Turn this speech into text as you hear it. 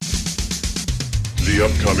The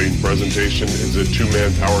upcoming presentation is a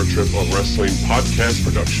two-man power trip of wrestling podcast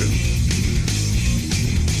production.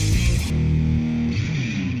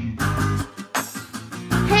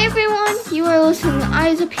 Hey everyone, you are listening to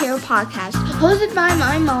Eyes Up Here podcast, hosted by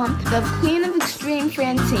my mom, the Queen of Extreme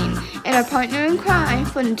Francine, and our partner in crime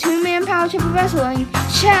for the two-man power trip of wrestling,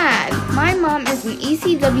 Chad. My mom is an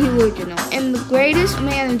ECW original and the greatest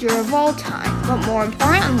manager of all time, but more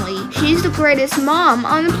importantly, she's the greatest mom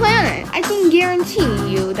on the planet. I can guarantee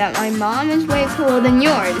you that my mom is way cooler than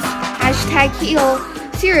yours. Hashtag heel.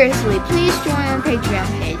 Seriously, please join our Patreon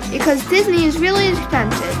page, because Disney is really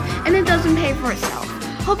expensive, and it doesn't pay for itself.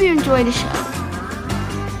 Hope you enjoy the show.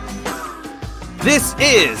 This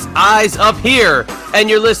is Eyes Up Here, and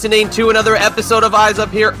you're listening to another episode of Eyes Up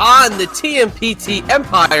Here on the TMPT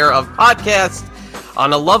Empire of Podcasts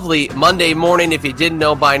on a lovely Monday morning. If you didn't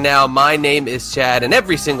know by now, my name is Chad, and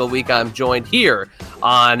every single week I'm joined here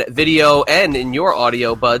on video and in your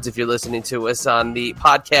audio buds if you're listening to us on the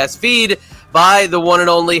podcast feed by the one and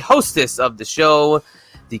only hostess of the show,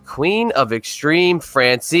 the Queen of Extreme,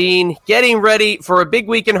 Francine, getting ready for a big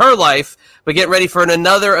week in her life, but getting ready for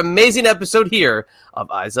another amazing episode here of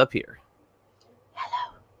Eyes Up Here.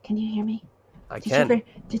 Hello, can you hear me?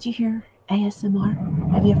 Did you hear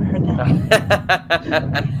ASMR? Have you ever heard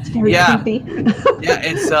that? It's very creepy. Yeah,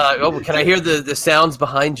 it's, can I hear the sounds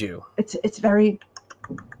behind you? It's very...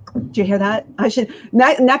 Do you hear that? I should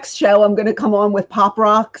next show. I'm going to come on with pop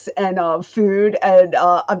rocks and food, and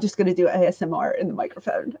I'm just going to do ASMR in the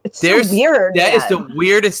microphone. It's so weird. That is the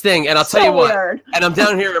weirdest thing, and I'll tell you what. Weird. And I'm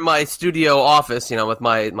down here in my studio office, with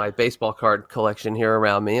my baseball card collection here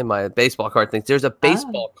around me and my baseball card things. There's a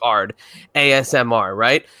baseball card ASMR,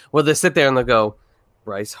 right? Where they sit there and they'll go,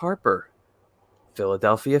 Bryce Harper,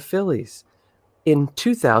 Philadelphia Phillies. In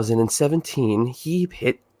 2017, he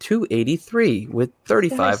hit 283 with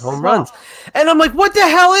 35 home runs. And I'm like, what the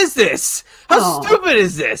hell is this? How stupid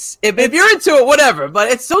is this? If you're into it, whatever, but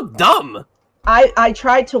it's so dumb. I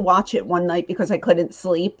tried to watch it one night because I couldn't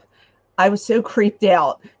sleep. I was so creeped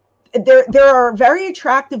out. There are very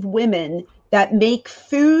attractive women that make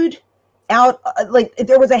food out, like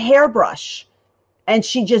there was a hairbrush and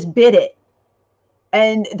she just bit it.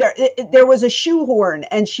 And there was a shoehorn,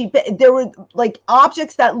 and there were like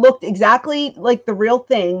objects that looked exactly like the real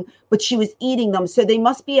thing, but she was eating them. So they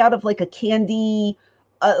must be out of like a candy,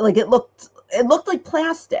 like it looked like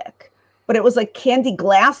plastic, but it was like candy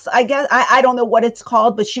glass, I guess. I don't know what it's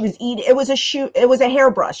called, but she was eating. It was a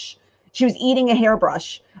hairbrush. She was eating a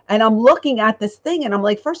hairbrush, and I'm looking at this thing, and I'm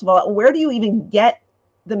like, first of all, where do you even get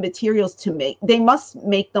the materials to make? They must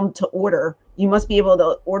make them to order. You must be able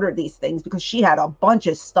to order these things, because she had a bunch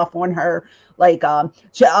of stuff on her, like a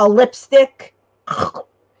lipstick.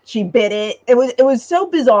 She bit it. It was so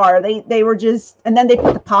bizarre. They were just, and then they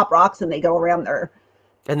put the pop rocks and they go around there.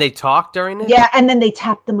 And they talk during it? Yeah, and then they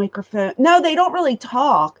tap the microphone. No, they don't really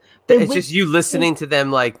talk. It's just you listening to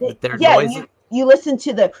them, like their noise. You listen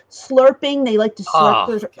to the slurping. They like to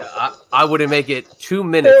slurp. I wouldn't make it 2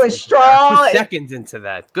 minutes. It was strong. 2 seconds into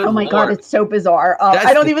that. Good oh my Lord. God, it's so bizarre.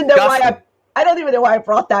 I don't even know why I don't even know why I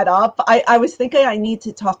brought that up. I was thinking I need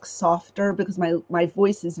to talk softer because my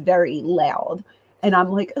voice is very loud. And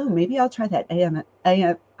I'm like, oh, maybe I'll try that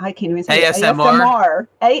I can't even say ASMR.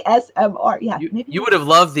 ASMR. Yeah. You would have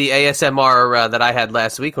loved the ASMR that I had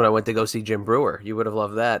last week when I went to go see Jim Brewer. You would have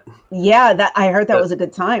loved that. Yeah, I heard that was a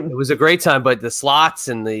good time. It was a great time, but the slots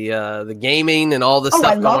and the gaming and all the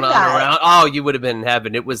stuff going on around. Oh, you would have been in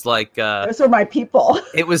heaven. It was like those are my people.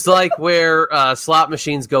 It was like where slot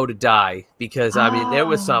machines go to die, because there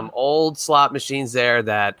was some old slot machines there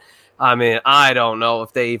that I don't know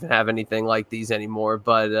if they even have anything like these anymore,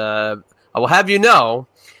 but I will have you know,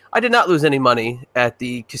 I did not lose any money at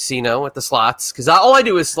the casino, at the slots, because all I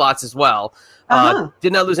do is slots as well.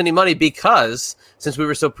 Did not lose any money because since we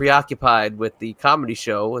were so preoccupied with the comedy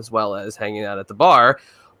show as well as hanging out at the bar,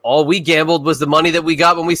 all we gambled was the money that we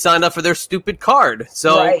got when we signed up for their stupid card.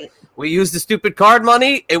 So we used the stupid card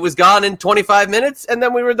money. It was gone in 25 minutes, and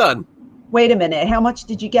then we were done. Wait a minute. How much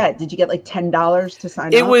did you get? Did you get like $10 to sign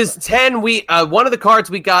up? It was 10. One of the cards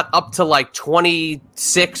we got up to like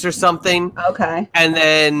 26 or something. Okay. And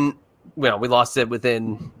then, we lost it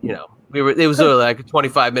within, it was literally like a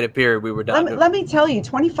 25-minute period. We were done. Let me tell you,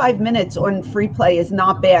 25 minutes on free play is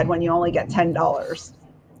not bad when you only get $10.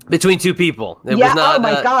 Between two people. It was not, oh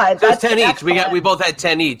my God. That's 10 each. We both had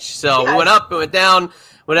 10 each. So we went up, we went down,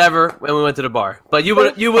 whatever, and we went to the bar. But you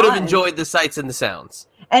would have enjoyed the sights and the sounds.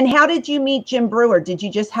 And how did you meet Jim Brewer? Did you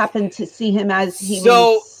just happen to see him as he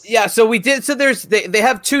was? Yeah, so we did. So they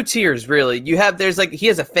have two tiers, really. He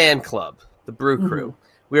has a fan club, the Brew Crew,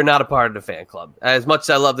 we're not a part of the fan club. As much as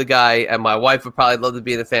I love the guy, and my wife would probably love to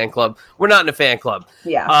be in the fan club, we're not in a fan club.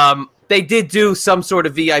 Yeah. They did do some sort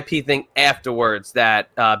of VIP thing afterwards that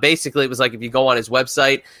basically it was like if you go on his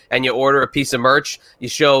website and you order a piece of merch, you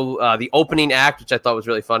show the opening act, which I thought was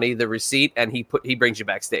really funny, the receipt, and he brings you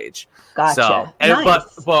backstage. Gotcha. So,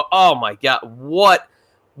 Nice. but oh my God,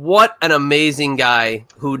 what an amazing guy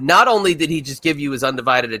who not only did he just give you his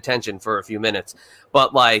undivided attention for a few minutes,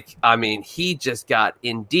 but he just got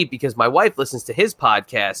in deep because my wife listens to his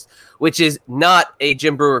podcast, which is not a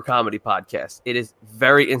Jim Brewer comedy podcast. It is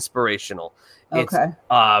very inspirational. Okay.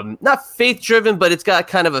 It's not faith driven, but it's got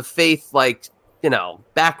kind of a faith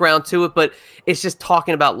background to it, but it's just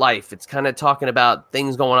talking about life. It's kind of talking about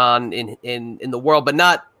things going on in the world, but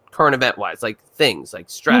not current event wise, like things like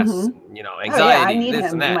stress, anxiety, I need this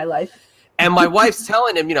him and that. in my life. And my wife's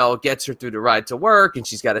telling him, it gets her through the ride to work and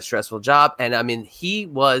she's got a stressful job. And he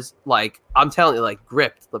was I'm telling you,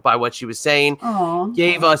 gripped by what she was saying. Aww.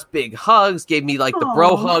 Gave us big hugs, gave me the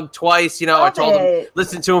bro hug twice. I told him,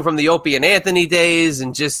 listen to him from the Opie and Anthony days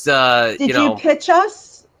and just, Did you pitch us?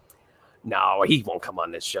 No, he won't come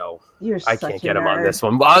on this show. I can't get him on this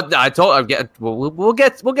one. I told him we'll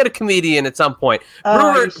get a comedian at some point.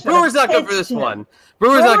 Brewer's not good for this one.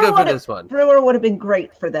 Brewer would have been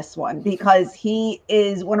great for this one because he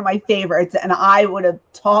is one of my favorites, and I would have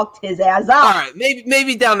talked his ass up. All right,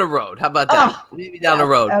 maybe down the road. How about that? Maybe down the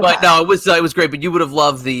road. Okay. But no, it was great. But you would have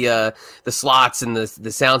loved the slots and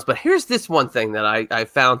the sounds. But here's this one thing that I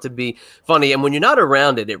found to be funny, and when you're not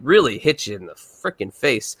around it, it really hits you in the freaking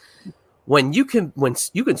face. When you can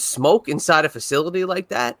smoke inside a facility like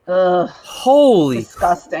that, holy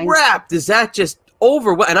disgusting crap! Does that just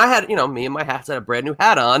and I had, me and my hats had a brand new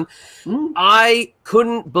hat on. I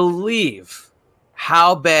couldn't believe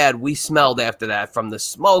how bad we smelled after that from the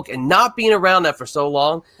smoke and not being around that for so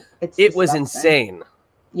long. It was insane.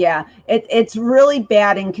 Yeah, it's really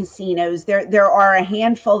bad in casinos. There are a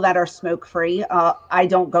handful that are smoke free. I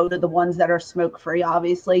don't go to the ones that are smoke free,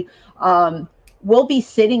 obviously. We'll be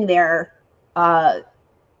sitting there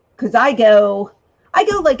because I go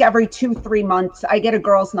every 2-3 months. I get a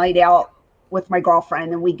girls' night out with my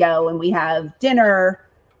girlfriend, and we go and we have dinner.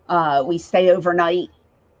 We stay overnight.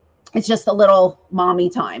 It's just a little mommy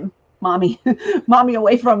time, mommy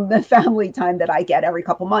away from the family time that I get every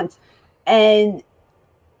couple months. And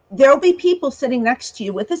there'll be people sitting next to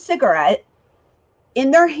you with a cigarette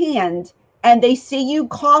in their hand, and they see you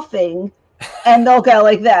coughing, and they'll go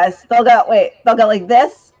like this. They'll go like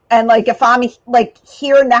this. And if I'm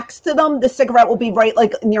here next to them, the cigarette will be right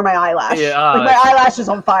near my eyelash. Yeah, my eyelash is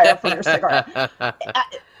on fire from your cigarette.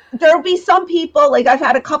 There'll be some people, I've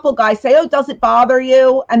had a couple guys say, "Oh, does it bother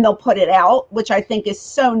you?" And they'll put it out, which I think is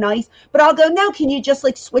so nice. But I'll go, "No, can you just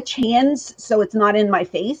switch hands so it's not in my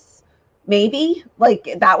face? Maybe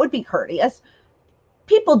that would be courteous."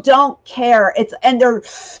 People don't care. They're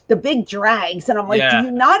the big drags. And I'm do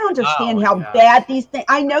you not understand how bad these things,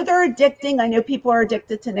 I know they're addicting. I know people are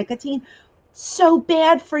addicted to nicotine. So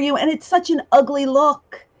bad for you. And it's such an ugly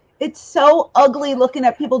look. It's so ugly looking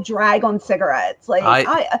at people drag on cigarettes.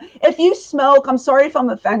 If you smoke, I'm sorry if I'm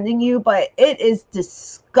offending you, but it is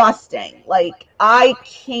disgusting. I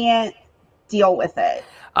can't deal with it.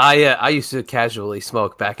 I used to casually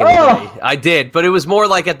smoke back in the day. I did, but it was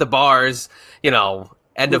more at the bars,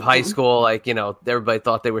 end of high school, everybody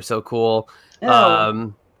thought they were so cool.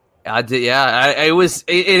 I did,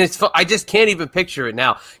 I just can't even picture it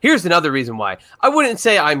now. Here's another reason why. I wouldn't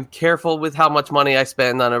say I'm careful with how much money I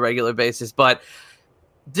spend on a regular basis, but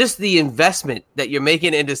just the investment that you're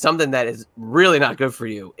making into something that is really not good for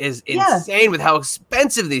you is insane with how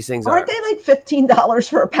expensive these things are. Aren't they $15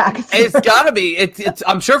 for a pack of cigarettes? It's gotta be. It's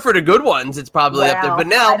I'm sure for the good ones, it's probably up there. But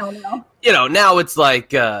now, I don't know. Now it's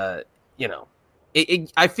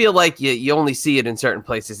I feel like you only see it in certain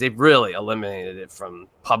places. They've really eliminated it from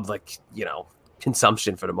public,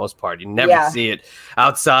 consumption for the most part. You never see it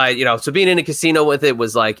outside, So being in a casino with it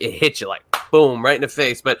was it hit you boom, right in the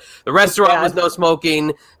face. But the restaurant was no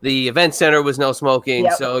smoking. The event center was no smoking.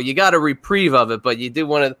 Yep. So you got a reprieve of it, but you do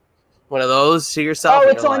one of those to yourself. Oh,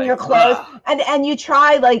 it's on your clothes. And you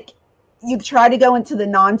try you try to go into the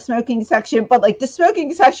non-smoking section, but the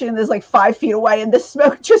smoking section is 5 feet away, and the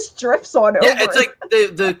smoke just drifts on over. Yeah, it's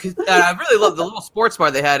I really love the little sports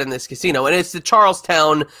bar they had in this casino, and it's the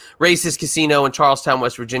Charlestown Races Casino in Charlestown,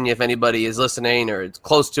 West Virginia. If anybody is listening or it's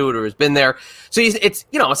close to it or has been there, so it's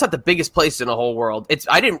not the biggest place in the whole world.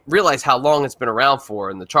 I didn't realize how long it's been around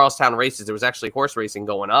for. In the Charlestown Races, there was actually horse racing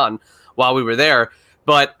going on while we were there,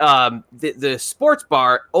 but the sports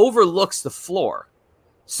bar overlooks the floor.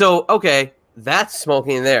 So, okay, that's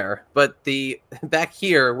smoking there, but the back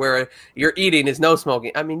here where you're eating is no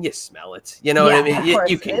smoking. I mean, you smell it. You know what I mean? Of course.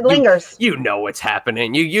 You can, it lingers. You know what's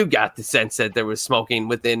happening. You got the sense that there was smoking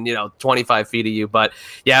within 25 feet of you. But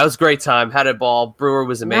yeah, it was a great time. Had a ball. Brewer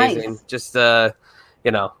was amazing. Nice. Just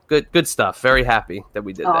good stuff. Very happy that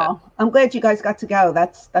we did that. I'm glad you guys got to go.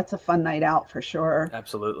 That's a fun night out for sure.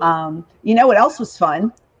 Absolutely. You know what else was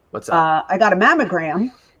fun? What's up? I got a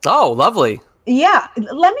mammogram. Oh, lovely. Yeah.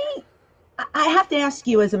 I have to ask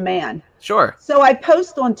you as a man. Sure. So I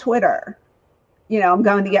post on Twitter, I'm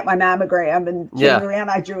going to get my mammogram, and joking around,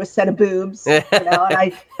 I drew a set of boobs, and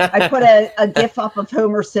I put a gif up of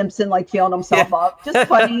Homer Simpson, like feeling himself up. Just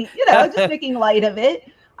funny, just making light of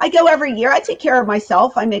it. I go every year. I take care of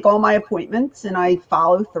myself. I make all my appointments and I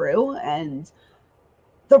follow through. And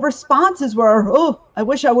the responses were, "Oh, I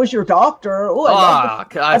wish I was your doctor. Oh,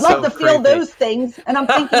 I'd love to feel those things." And I'm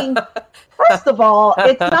thinking, first of all,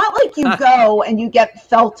 it's not like you go and you get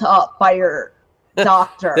felt up by your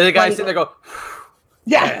doctor. The guy sitting there go,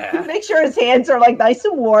 yeah, make sure his hands are like nice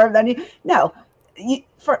and warm. Then you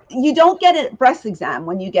don't get a breast exam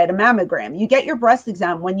when you get a mammogram. You get your breast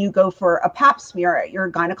exam when you go for a pap smear at your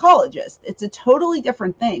gynecologist. It's a totally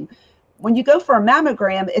different thing. When you go for a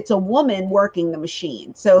mammogram, it's a woman working the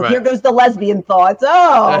machine. So Here goes the lesbian thoughts.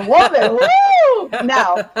 Oh, woman, woo!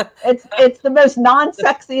 No, it's the most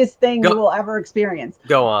non-sexiest thing you will ever experience.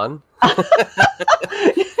 Go on.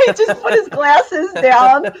 He just put his glasses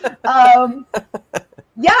down.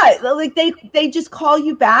 Yeah, like they just call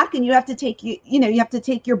you back, and you have to take you have to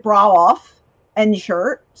take your bra off and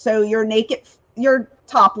shirt, so you're naked, you're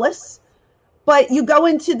topless. But you go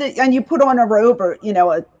into and you put on a robe or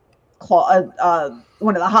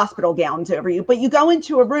one of the hospital gowns over you. But you go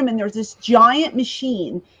into a room and there's this giant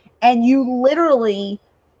machine, and you literally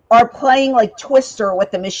are playing like Twister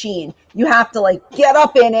with the machine. You have to like get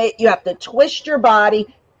up in it. You have to twist your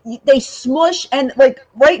body. They smush, and like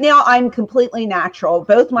right now I'm completely natural.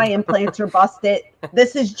 Both my implants are busted.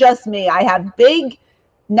 This is just me. I have big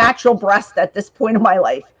natural breasts at this point of my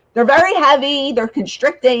life. They're very heavy. They're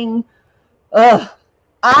constricting. The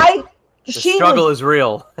struggle is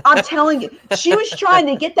real. I'm telling you, she was trying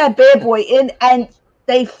to get that bad boy in, and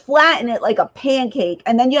they flatten it like a pancake,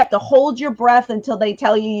 and then you have to hold your breath until they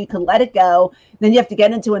tell you can let it go. Then you have to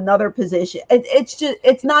get into another position.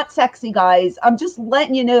 It's not sexy, guys. I'm just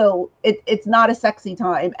letting you know it's not a sexy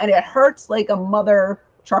time, and it hurts like a mother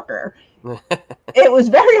trucker. It was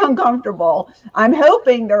very uncomfortable. I'm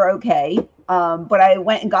hoping they're okay, but I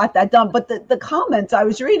went and got that done. But the comments I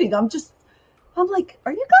was reading, I'm like,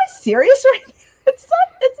 are you guys serious right now? It's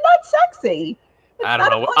not sexy. I don't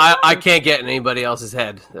know. I can't get in anybody else's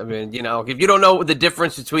head. I mean, if you don't know the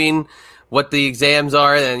difference between what the exams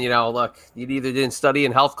are, then, look, you either didn't study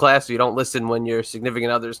in health class or you don't listen when your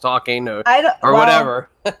significant other's talking or whatever.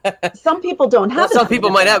 Some people don't have some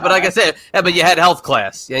people might have, but like I said, but you had health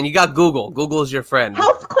class and you got Google. Google is your friend.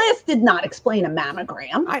 Health class did not explain a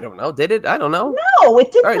mammogram. I don't know. Did it? I don't know. No,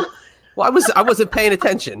 it did not. Well, I wasn't paying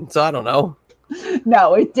attention, so I don't know.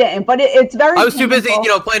 No, it didn't. But it's very. I was too busy,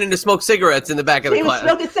 planning to smoke cigarettes in the back of the class. He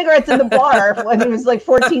was smoking cigarettes in the bar when he was like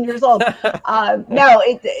 14 years old. No,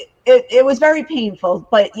 it was very painful,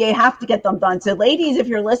 but you have to get them done. So, ladies, if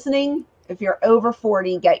you're listening, if you're over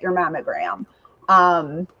 40, get your mammogram.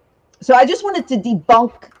 So I just wanted to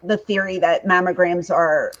debunk the theory that mammograms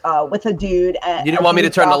are with a dude. You didn't want me to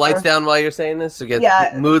turn the lights down while you're saying this? So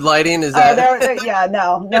get mood lighting? Is that?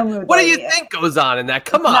 No mood What lighting. do you think goes on in that?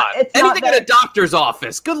 Come on. Anything in a doctor's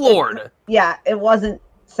office. Good Lord. Yeah, it wasn't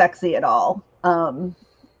sexy at all.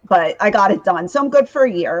 But I got it done. So I'm good for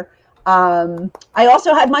a year. I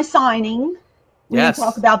also had my signing. We can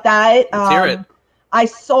talk about that. Let's hear it.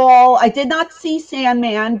 I did not see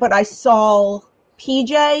Sandman, but I saw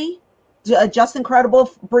PJ, Just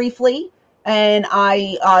Incredible briefly, and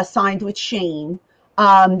I signed with Shane.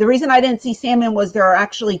 The reason I didn't see Sandman was there are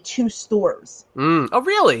actually 2 stores. Oh,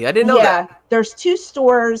 really? I didn't know that. Yeah, there's 2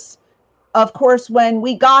 stores. Of course, when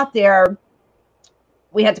we got there,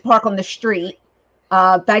 we had to park on the street.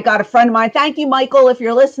 Thank God a friend of mine. Thank you, Michael, if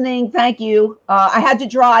you're listening. Thank you. I had to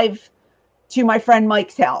drive to my friend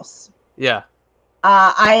Mike's house. Yeah.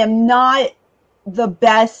 I am not the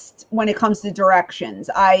best when it comes to directions.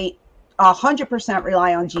 I 100%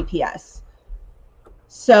 rely on GPS.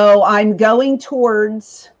 So I'm going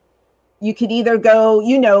towards, you could either go,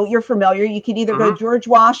 you're familiar, you could either go George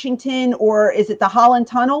Washington, or is it the Holland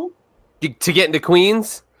Tunnel? To get into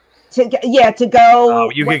Queens? To go.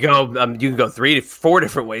 Oh, you could go 3 to 4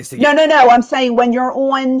 different ways to get. No. I'm saying when you're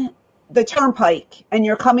on the turnpike and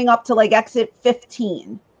you're coming up to like exit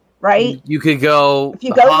 15. Right? You could go. If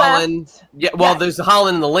you go Holland. left, Yeah. Well, there's the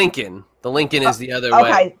Holland and the Lincoln. The Lincoln is the other way.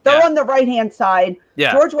 Okay, they're on the right-hand side.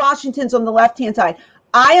 Yeah. George Washington's on the left-hand side.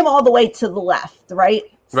 I am all the way to the left, right?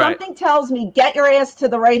 Right. Something tells me, get your ass to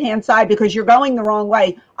the right-hand side because you're going the wrong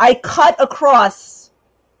way. I cut across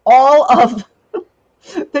all of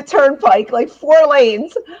the turnpike, like 4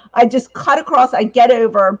 lanes. I just cut across. I get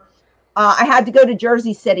over. I had to go to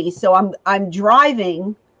Jersey City, so I'm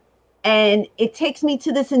driving, and it takes me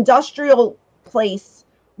to this industrial place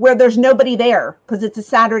where there's nobody there because it's a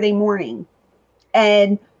Saturday morning,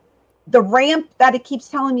 and the ramp that it keeps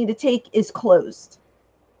telling me to take is closed.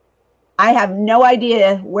 I have no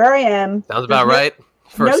idea where I am. Sounds about right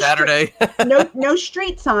for a Saturday. no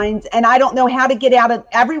street signs, and I don't know how to get out of.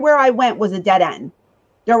 Everywhere I went was a dead end.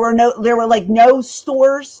 There were like no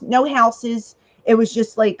stores, no houses. It was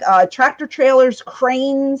just like tractor trailers,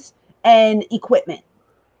 cranes, and equipment.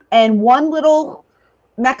 And one little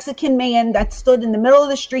Mexican man that stood in the middle of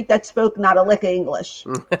the street that spoke not a lick of English.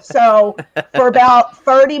 So for about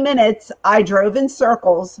 30 minutes, I drove in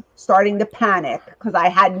circles, starting to panic because I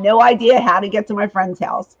had no idea how to get to my friend's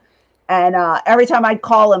house. And every time I'd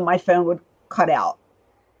call him, my phone would cut out.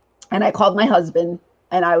 And I called my husband,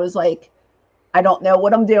 and I was like, I don't know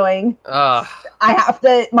what I'm doing. I have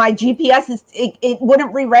to, my GPS it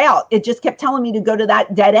wouldn't reroute. It just kept telling me to go to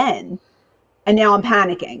that dead end. And now I'm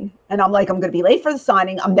panicking. And I'm like, I'm going to be late for the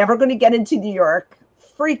signing. I'm never going to get into New York.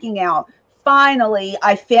 Freaking out. Finally,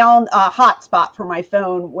 I found a hotspot for my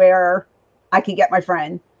phone where I could get my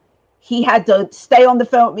friend. He had to stay on the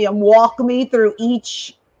phone with me and walk me through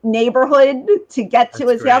each neighborhood to get to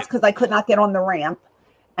his house because I could not get on the ramp.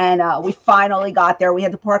 And we finally got there. We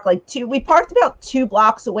had to park we parked about 2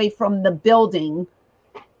 blocks away from the building.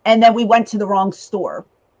 And then we went to the wrong store.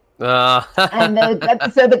 And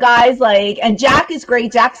so the guy's like, and Jack is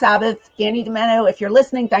great. Jack Sabbath, Danny Domeno, if you're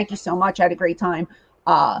listening, thank you so much. I had a great time.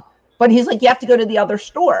 But he's like, you have to go to the other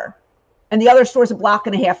store. And the other store's a block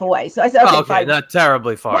and a half away. So I said, okay, fine. Not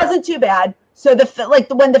terribly far. It wasn't too bad. So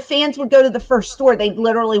when the fans would go to the first store, they'd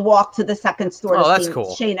literally walk to the second store. Oh, that's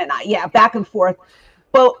cool. Shane and I, yeah, back and forth.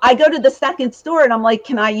 But I go to the second store and I'm like,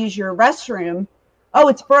 can I use your restroom? Oh,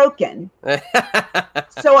 it's broken.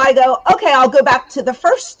 So I go, okay, I'll go back to the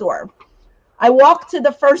first store. I walk to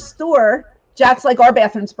the first store. Jack's like, our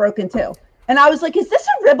bathroom's broken too. And I was like, is this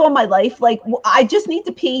a rib on my life? Like, I just need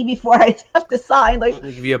to pee before I have to sign. Like,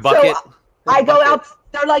 give you a bucket. So I go out.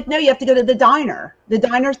 They're like, no, you have to go to the diner. The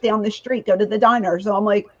diner's down the street. Go to the diner. So I'm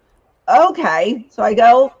like, okay. So I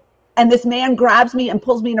go, and this man grabs me and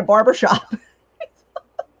pulls me in a barbershop.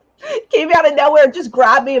 Came out of nowhere, just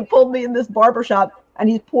grabbed me and pulled me in this barbershop, and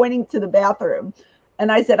he's pointing to the bathroom.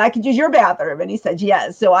 And I said, I could use your bathroom. And he said,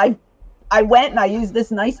 yes. So I went and I used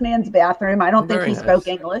this nice man's bathroom. I don't think he spoke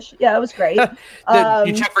English. Yeah, it was great. Did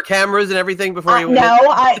you check for cameras and everything before you went?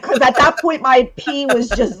 No, because at that point my pee was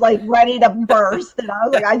just like ready to burst. And I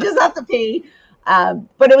was like, I just have to pee.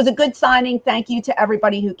 But it was a good signing. Thank you to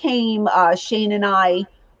everybody who came. Shane and I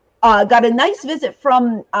got a nice visit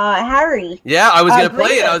from Harry. Yeah, I was going to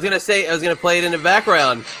play it. I was going to play it in the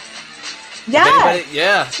background. Yeah.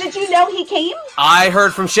 Yeah. Did you know he came? I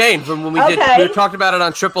heard from Shane from when we talked about it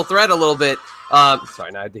on Triple Threat a little bit.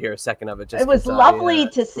 Sorry, now I had to hear a second of it. It was lovely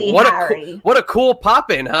to see Harry. What a cool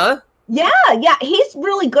pop-in, huh? Yeah. He's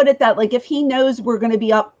really good at that. Like if he knows we're going to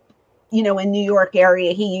be up, in New York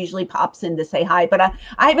area, he usually pops in to say hi. But I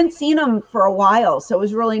haven't seen him for a while, so it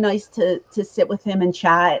was really nice to sit with him and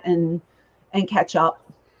chat and catch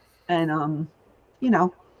up. And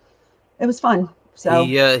it was fun. So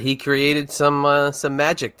he created some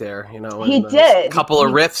magic there, He did. A couple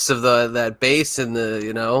of riffs of that bass and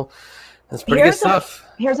that's pretty good stuff.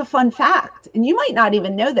 Here's a fun fact, and you might not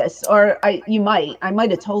even know this, or I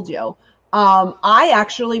might have told you. I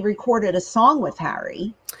actually recorded a song with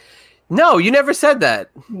Harry. No, you never said that.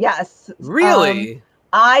 Yes. Really?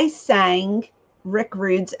 I sang Rick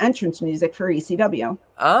Rude's entrance music for ECW.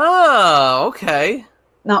 Oh, okay.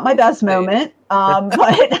 Not my best moment,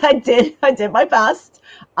 but I did my best.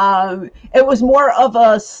 It was more of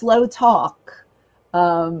a slow talk.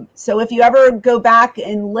 So if you ever go back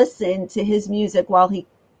and listen to his music while he,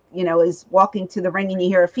 is walking to the ring and you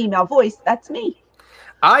hear a female voice, that's me.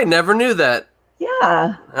 I never knew that.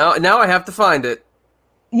 Yeah. Now I have to find it.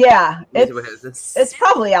 Yeah. It's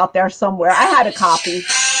probably out there somewhere. I had a copy.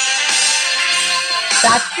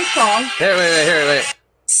 That's the song. Here, wait.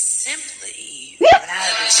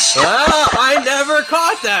 Wow, I never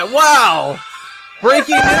caught that. Wow.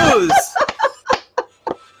 Breaking news.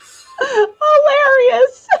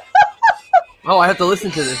 Hilarious. Oh, I have to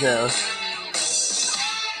listen to this now.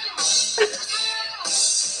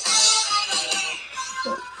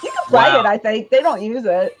 You can play it, I think. They don't use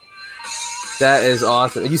it. That is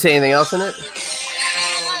awesome. Did you say anything else in it? His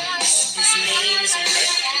name is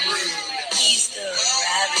Rick Rude. He's the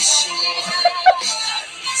ravishing one.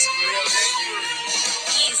 He's real rude.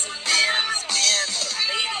 He's a man's man, but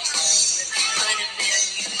ladies, he's the kind of man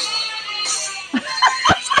you want.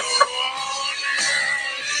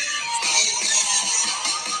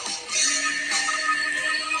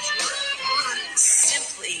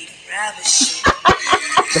 Simply ravishing.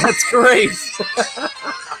 That's great.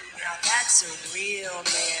 Now that's a real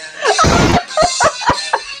man.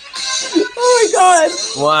 Oh my God.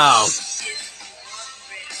 Wow.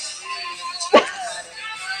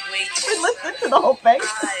 Listen to the whole thing.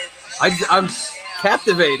 I'm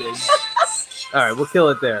captivated. All right, we'll kill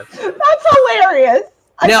it there. That's hilarious.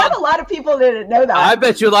 I Now- bet a lot of people didn't know that. I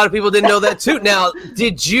bet you a lot of people didn't know that too. Now,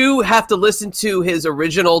 did you have to listen to his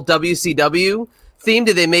original WCW theme?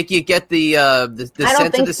 Did they make you get the I sense don't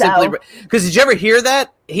of think the so. Because did you ever hear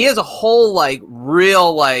that? He has a whole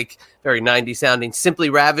real very 90s sounding Simply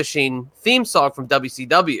Ravishing theme song from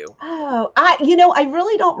WCW. Oh, I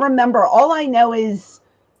really don't remember. All I know is,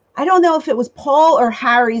 I don't know if it was Paul or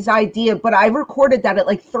Harry's idea, but I recorded that at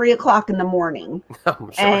 3:00 in the morning.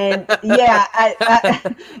 I'm sure. And yeah,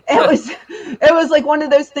 it was like one of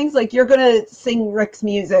those things you're gonna sing Rick's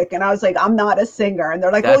music, and I was like, I'm not a singer, and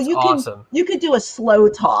they're like, That's well, awesome. you could do a slow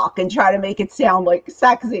talk and try to make it sound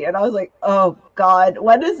sexy, and I was like, oh God,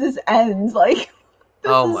 when does this end?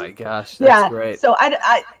 Oh my gosh, that's great. So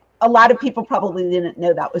I a lot of people probably didn't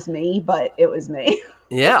know that was me, but it was me.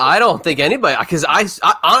 Yeah, I don't think anybody, because I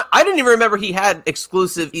didn't even remember he had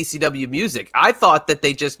exclusive ECW music. I thought that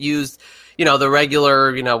they just used, the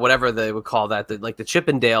regular, whatever they would call that, the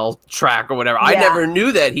Chippendale track or whatever. I Yeah. never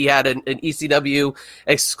knew that he had an ECW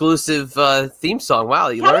exclusive theme song. Wow,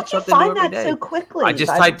 you How learn did you something new find every that day. so quickly? I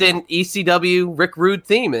just typed in ECW Rick Rude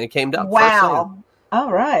theme and it came up. First Wow. thing.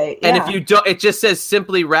 All right. And yeah. if you don't, it just says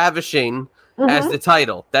Simply Ravishing as the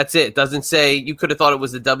title. That's it. It doesn't say, you could have thought it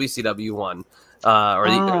was the WCW one. Or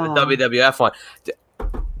the WWF one.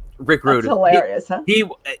 Rick Rude. That's hilarious, huh? He,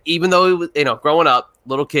 even though he was, growing up,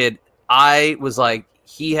 little kid, I was like,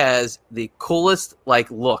 he has the coolest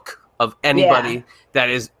look of anybody that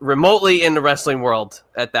is remotely in the wrestling world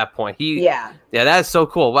at that point. Yeah, that's so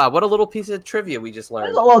cool. Wow, what a little piece of trivia we just learned.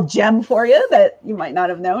 There's a little gem for you that you might not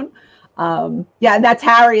have known. And that's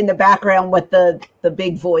Harry in the background with the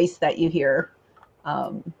big voice that you hear.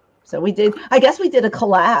 So I guess we did a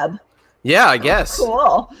collab. Yeah, I guess.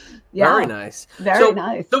 Cool. Yeah. Very nice. Very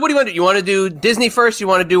nice. So what do you want to do? You want to do Disney first? You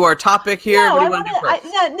want to do our topic here? No, what do you want to do first?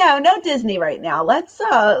 no Disney right now. Let's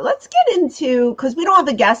get into, because we don't have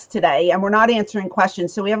a guest today and we're not answering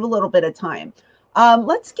questions, so we have a little bit of time.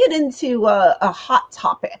 Let's get into a hot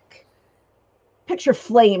topic. Picture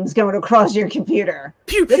flames going across your computer.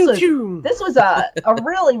 Pew, pew, pew. This was a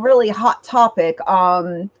really, really hot topic.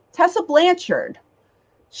 Tessa Blanchard.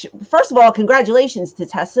 First of all, congratulations to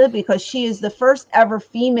Tessa, because she is the first ever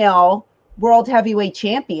female world heavyweight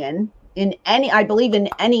champion in any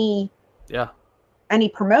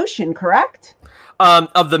promotion, correct?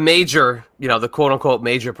 Of the major, the quote unquote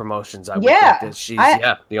major promotions, I would think that she's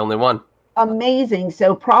the only one. Amazing.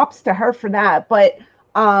 So props to her for that. But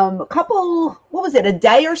a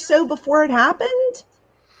day or so before it happened,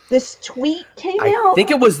 this tweet came out. I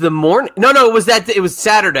think it was the morning. No, it was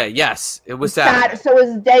Saturday. Yes, it was Saturday. So it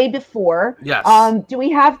was the day before. Yes. Do we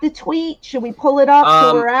have the tweet? Should we pull it up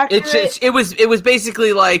so we're accurate? It was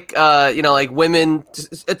basically women,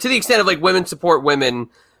 to the extent of women support women.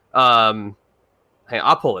 Hey,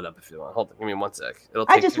 I'll pull it up if you want. Hold on, give me 1 sec.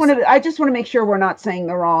 I just want to make sure we're not saying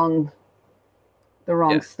the wrong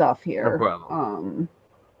stuff here. No problem.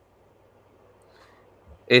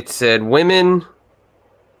 It said women.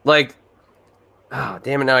 Oh,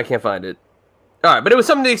 damn it, now I can't find it. All right, but it was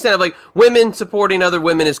something to the extent of women supporting other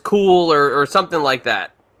women is cool or something like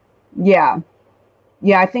that. Yeah.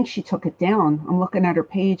 Yeah, I think she took it down. I'm looking at her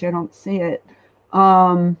page. I don't see it.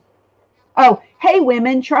 Oh, hey,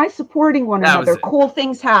 women, try supporting one another. Cool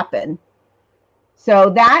things happen. So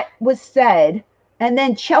that was said. And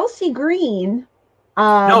then Chelsea Green.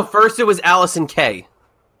 No, first it was Allison Kay.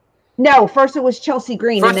 No, first it was Chelsea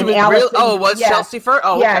Green. First and it then was Allison, it was Chelsea first?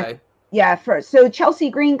 Oh, yeah, okay. Yeah, first. So Chelsea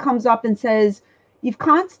Green comes up and says, you've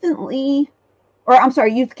consistently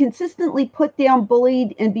put down,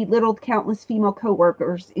 bullied, and belittled countless female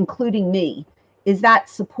coworkers, including me. Is that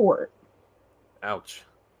support? Ouch.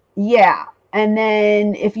 Yeah. And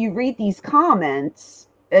then if you read these comments,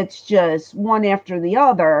 it's just one after the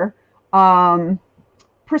other.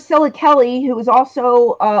 Priscilla Kelly, who is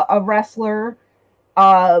also a wrestler,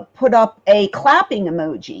 put up a clapping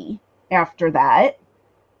emoji after that.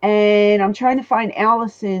 And I'm trying to find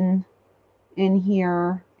Allison in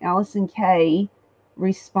here. Allison K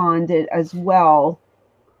responded as well.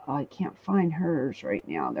 I can't find hers right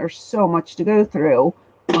now. There's so much to go through.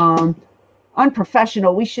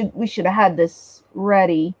 Unprofessional. We should have had this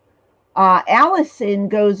ready. Allison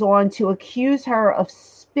goes on to accuse her of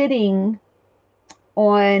spitting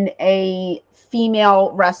on a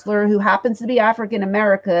female wrestler who happens to be African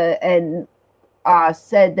American, and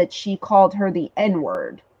said that she called her the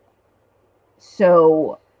N-word.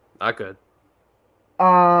 So not good.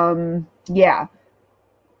 Yeah.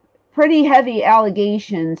 Pretty heavy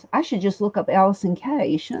allegations. I should just look up Allison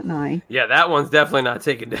K, shouldn't I? Yeah, that one's definitely not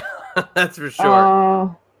taken down. That's for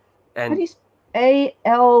sure. And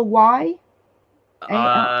A-L-Y?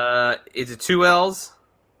 Is it 2 L's?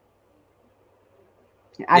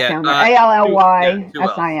 I found her.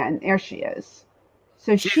 A-L-L-Y-S-I-N. There she is.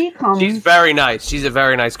 So she comes. She's very nice. She's a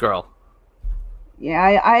very nice girl.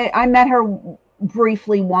 Yeah, I met her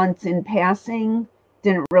briefly once in passing.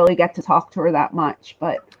 Didn't really get to talk to her that much,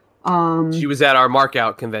 but she was at our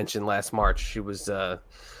Markout convention last March. She was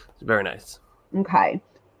very nice. Okay.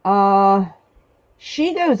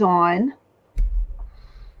 She goes on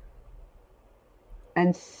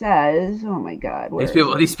and says, "Oh my God,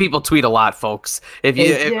 these people tweet a lot, folks. If you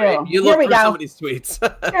look through some of these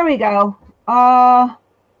tweets, here we go.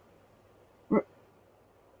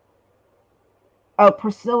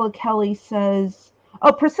 Priscilla Kelly says,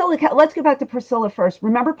 let's go back to Priscilla first.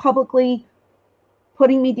 Remember publicly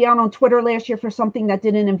putting me down on Twitter last year for something that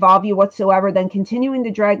didn't involve you whatsoever, then continuing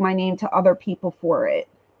to drag my name to other people for it.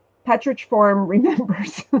 Petridge Farm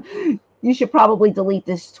remembers." You should probably delete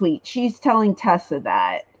this tweet. She's telling Tessa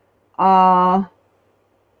that.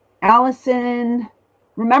 Allison,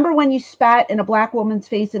 remember when you spat in a black woman's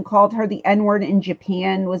face and called her the N-word in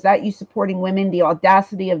Japan? Was that you supporting women? The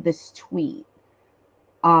audacity of this tweet.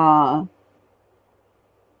 Isla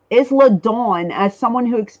Dawn, as someone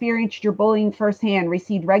who experienced your bullying firsthand,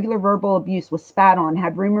 received regular verbal abuse, was spat on,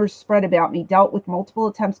 had rumors spread about me, dealt with multiple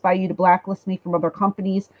attempts by you to blacklist me from other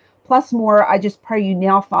companies, plus more. I just pray you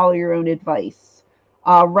now follow your own advice.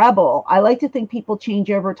 Rebel, I like to think people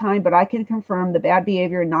change over time, but I can confirm the bad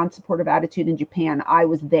behavior and non-supportive attitude in Japan. I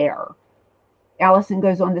was there. Allison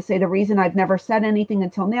goes on to say, the reason I've never said anything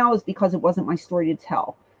until now is because it wasn't my story to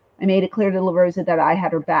tell. I made it clear to La Rosa that I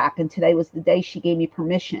had her back, and today was the day she gave me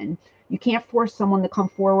permission. You can't force someone to come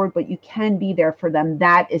forward, but you can be there for them.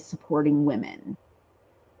 That is supporting women.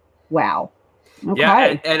 Wow. Okay.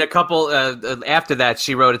 Yeah, and a couple after that,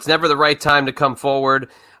 she wrote, "It's never the right time to come forward.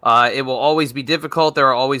 It will always be difficult. There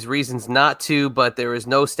are always reasons not to, but there is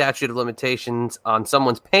no statute of limitations on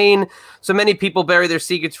someone's pain. So many people bury their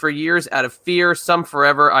secrets for years out of fear, some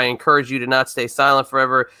forever. I encourage you to not stay silent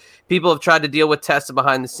forever. People have tried to deal with Tessa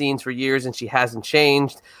behind the scenes for years, and she hasn't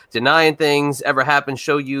changed. Denying things ever happened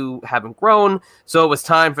show you haven't grown. So it was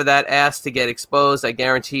time for that ass to get exposed. I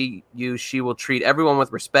guarantee you she will treat everyone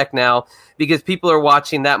with respect now because people are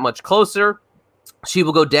watching that much closer. She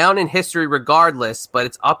will go down in history regardless, but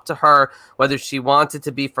it's up to her whether she wants it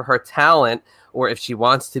to be for her talent or if she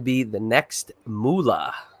wants to be the next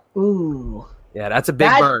Moolah." Ooh. Yeah, that's a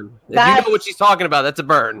big burn. If you know what she's talking about, that's a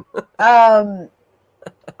burn.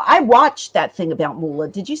 I watched that thing about Moolah.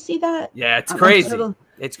 Did you see that? Yeah, it's crazy.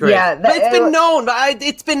 It's crazy. Yeah, but it's been known.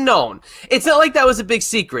 It's been known. It's not like that was a big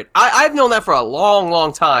secret. I've known that for a long,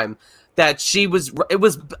 long time. That she was. It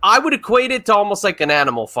was. I would equate it to almost like an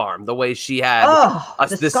Animal Farm. The way she had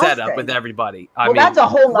the setup with everybody. I mean, that's a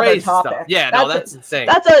whole nother topic. Stuff. Yeah, that's insane.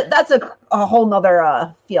 That's a whole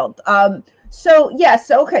nother field. So yes,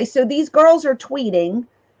 okay. So these girls are tweeting,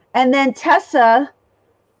 and then Tessa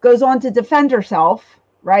goes on to defend herself,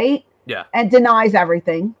 right? Yeah. And denies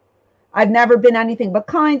everything. I've never been anything but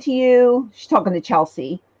kind to you. She's talking to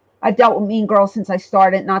Chelsea. I've dealt with mean girls since I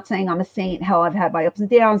started, not saying I'm a saint. Hell, I've had my ups and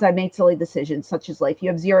downs. I've made silly decisions such as life. You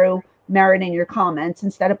have zero merit in your comments.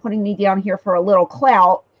 Instead of putting me down here for a little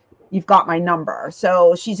clout, you've got my number.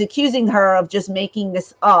 So she's accusing her of just making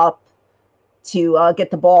this up to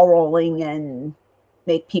get the ball rolling and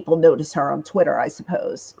make people notice her on Twitter, I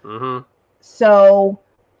suppose. Mm-hmm. So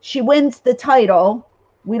she wins the title.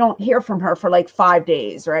 We don't hear from her for like 5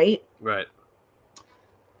 days, right? Right.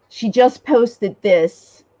 She just posted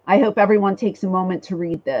this. I hope everyone takes a moment to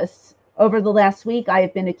read this. Over the last week, I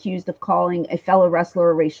have been accused of calling a fellow wrestler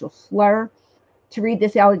a racial slur. To read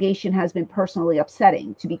this allegation has been personally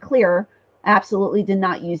upsetting. To be clear, I absolutely did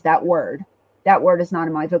not use that word. That word is not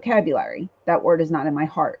in my vocabulary. That word is not in my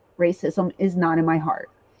heart. Racism is not in my heart.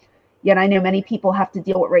 Yet I know many people have to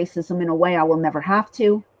deal with racism in a way I will never have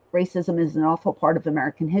to. Racism is an awful part of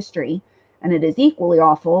American history, and it is equally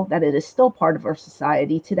awful that it is still part of our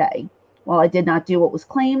society today. While I did not do what was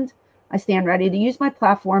claimed, I stand ready to use my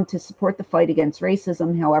platform to support the fight against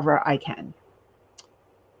racism however I can.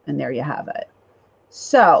 And there you have it.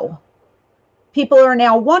 So people are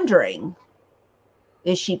now wondering,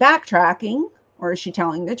 is she backtracking or is she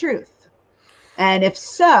telling the truth? And if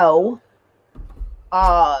so,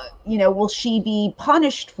 will she be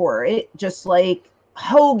punished for it? Just like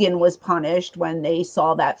Hogan was punished when they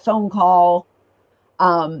saw that phone call.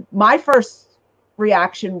 My first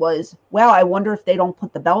reaction was, well, I wonder if they don't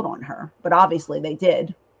put the belt on her. But obviously they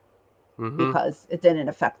did, because it didn't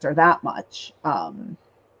affect her that much.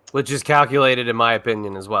 Which is calculated, in my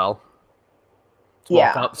opinion, as well.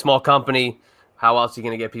 Small company. How else are you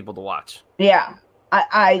going to get people to watch? Yeah.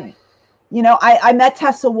 I met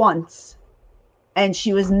Tessa once, and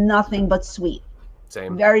she was nothing but sweet.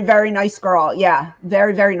 Same. Very, very nice girl. Yeah.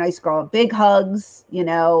 Very, very nice girl. Big hugs.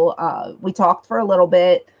 We talked for a little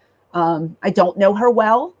bit. I don't know her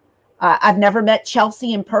well. I've never met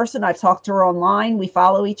Chelsea in person. I've talked to her online. We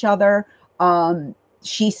follow each other.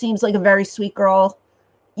 She seems like a very sweet girl.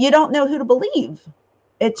 You don't know who to believe.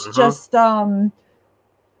 It's just,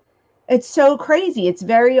 it's so crazy. It's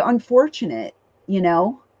very unfortunate,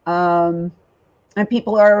 and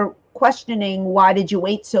people are questioning, why did you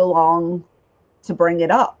wait so long to bring it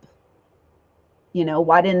up?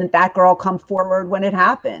 Why didn't that girl come forward when it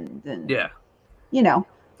happened? And,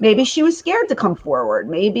 maybe she was scared to come forward.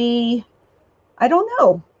 Maybe, I don't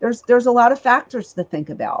know. There's a lot of factors to think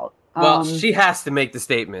about. Well, she has to make the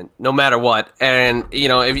statement no matter what. And,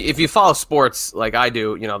 if you follow sports like I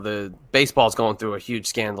do, the baseball's going through a huge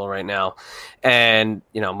scandal right now. And,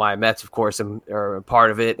 my Mets, of course, are a part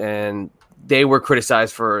of it. And they were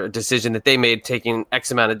criticized for a decision that they made taking X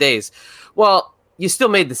amount of days. Well, you still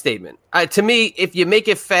made the statement. To me, if you make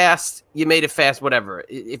it fast, you made it fast, whatever.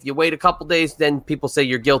 If you wait a couple days, then people say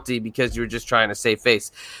you're guilty because you're just trying to save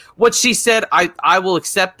face. What she said, I will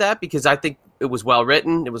accept that because I think it was well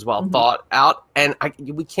written. It was well thought out. And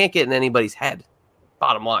we can't get in anybody's head.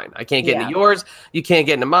 Bottom line. I can't get into yours. You can't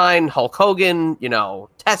get into mine. Hulk Hogan,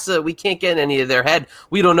 Tessa, we can't get in any of their head.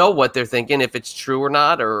 We don't know what they're thinking, if it's true or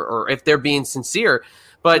not, or if they're being sincere.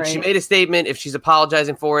 But she made a statement. If she's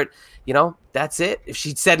apologizing for it, that's it. If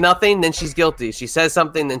she said nothing, then she's guilty. If she says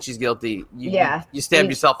something, then she's guilty. You stab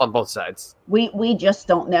yourself on both sides. We just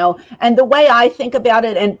don't know. And the way I think about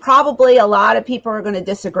it, and probably a lot of people are going to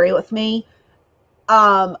disagree with me,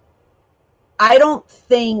 I don't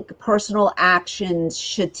think personal actions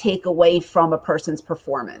should take away from a person's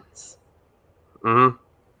performance.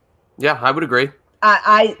 Yeah, I would agree.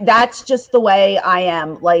 I that's just the way I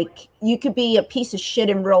am. Like, you could be a piece of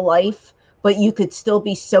shit in real life, but you could still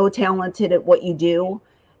be so talented at what you do.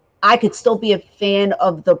 I could still be a fan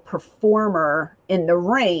of the performer in the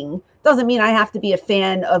ring. Doesn't mean I have to be a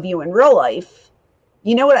fan of you in real life.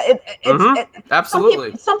 You know what?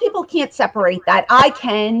 Absolutely. Some people can't separate that. I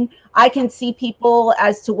can see people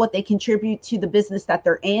as to what they contribute to the business that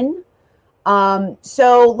they're in.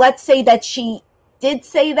 So let's say that she did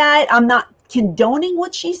say that. I'm not condoning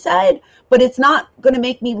what she said, but it's not going to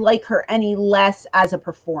make me like her any less as a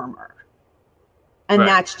performer. And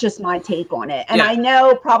that's just my take on it. And I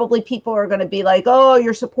know probably people are going to be like, oh,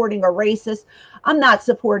 you're supporting a racist. I'm not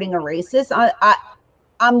supporting a racist.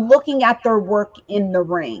 I'm looking at their work in the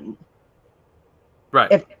ring.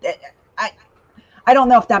 Right. I don't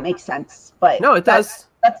know if that makes sense, but no, it does.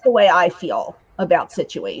 That's the way I feel about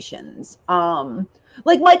situations.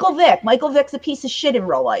 Like Michael Vick. Michael Vick's a piece of shit in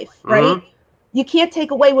real life, right? You can't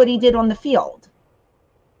take away what he did on the field.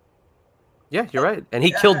 Yeah, you're right. And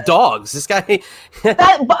he killed dogs. This guy.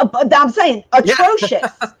 but I'm saying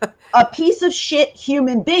atrocious. A piece of shit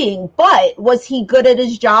human being. But was he good at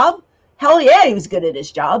his job? Hell yeah, he was good at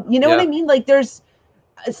his job. You know what I mean? Like,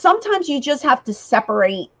 sometimes you just have to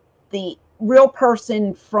separate the real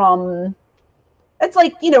person from, it's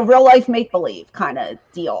like, real life make-believe kind of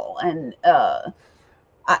deal. And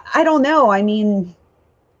I don't know. I mean,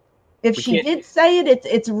 if she did say it,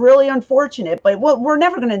 it's really unfortunate, but we're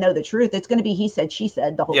never going to know the truth. It's going to be he said, she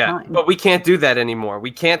said the whole time. But we can't do that anymore.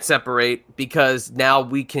 We can't separate because now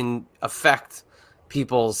we can affect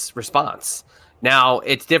people's response. Now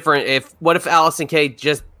it's different. What if Allison Kay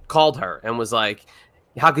just called her and was like,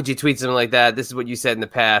 how could you tweet something like that? This is what you said in the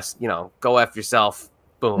past, go F yourself.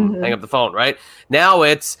 Boom, hang up the phone, right? Now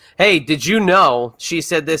it's, hey, did you know she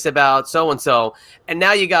said this about so-and-so? And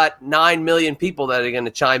now you got 9 million people that are going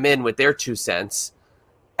to chime in with their 2 cents.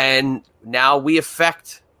 And now we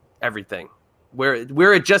affect everything.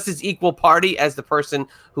 We're at just as equal party as the person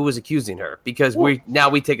who was accusing her because we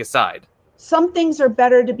take a side. Some things are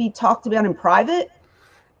better to be talked about in private.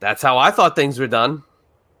 That's how I thought things were done.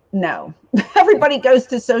 No. Everybody goes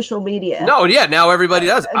to social media. No, yeah, now everybody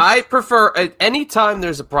does. I prefer anytime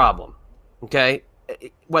there's a problem, okay?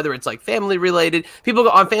 Whether it's like family related, people go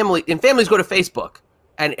on families go to Facebook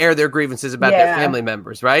and air their grievances about their family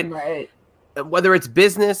members, right? Right. Whether it's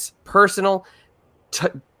business, personal,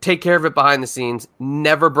 take care of it behind the scenes.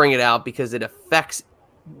 Never bring it out because it affects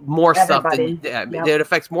more Everybody. stuff it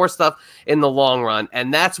affects more stuff in the long run.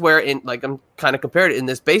 And that's where I'm kind of compared it in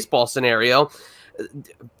this baseball scenario.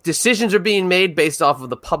 Decisions are being made based off of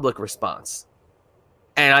the public response.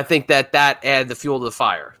 And I think that add the fuel to the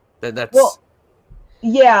fire.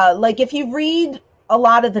 Yeah, like if you read a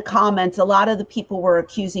lot of the comments, a lot of the people were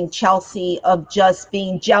accusing Chelsea of just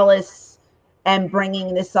being jealous and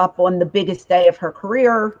bringing this up on the biggest day of her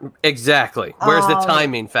career. Exactly. Where's the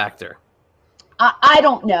timing factor? I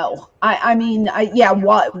don't know.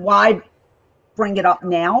 Why bring it up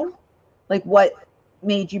now? Like, what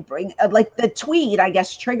made you bring? Like, the tweet, I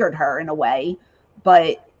guess, triggered her in a way.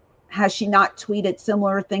 But has she not tweeted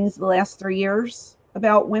similar things the last 3 years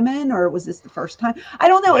about women, or was this the first time? I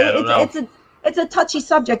don't know. It's a touchy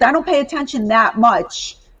subject. I don't pay attention that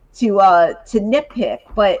much to nitpick,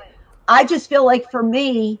 but I just feel like for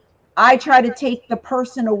me, I try to take the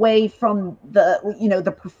person away from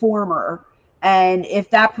the performer. And if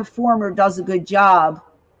that performer does a good job,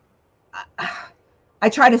 I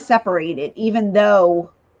try to separate it, even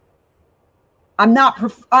though I'm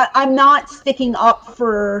not sticking up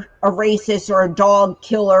for a racist or a dog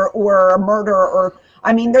killer or a murderer.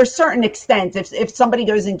 There's certain extent. If somebody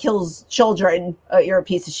goes and kills children, you're a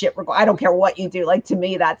piece of shit. I don't care what you do. Like, to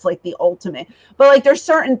me, that's like the ultimate. But like, there's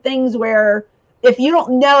certain things where if you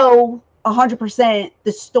don't know 100%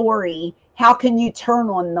 the story, how can you turn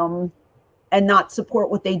on them and not support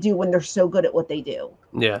what they do when they're so good at what they do?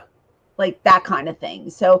 Yeah. Like that kind of thing.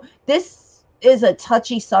 So this is a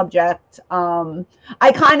touchy subject.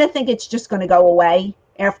 I kind of think it's just going to go away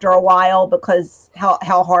after a while, because how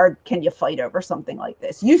hard can you fight over something like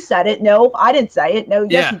this? You said it. No, I didn't say it. No,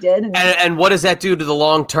 yes, you did. And what does that do to the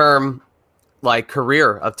long-term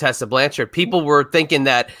career of Tessa Blanchard? People were thinking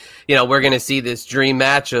that, we're going to see this dream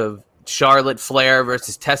match of Charlotte Flair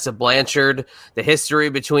versus Tessa Blanchard, the history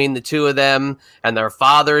between the two of them and their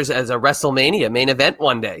fathers as a WrestleMania main event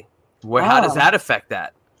one day. How does that affect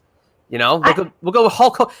that? We'll go with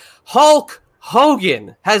Hulk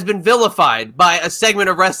Hogan has been vilified by a segment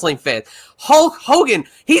of wrestling fans. Hulk Hogan,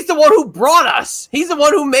 he's the one who brought us. He's the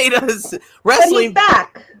one who made us wrestling. But he's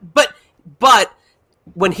back. But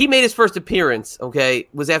when he made his first appearance,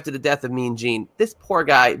 was after the death of Mean Gene. This poor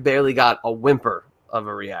guy barely got a whimper of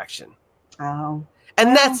a reaction. Oh.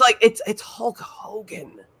 And that's it's Hulk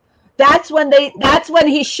Hogan. That's when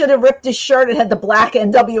he should have ripped his shirt and had the black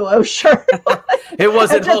NWO shirt. It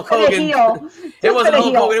wasn't Hulk Hogan. It wasn't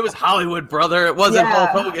Hulk Hogan. It was Hollywood, brother. It wasn't Hulk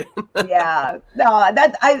Hogan. Yeah. No,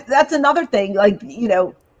 that's another thing.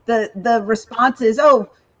 The response is, oh,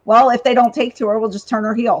 well, if they don't take to her, we'll just turn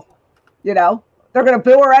her heel. They're going to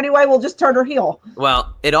boo her anyway. We'll just turn her heel.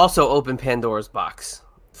 Well, it also opened Pandora's box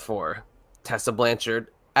for Tessa Blanchard,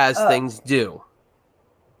 as things do.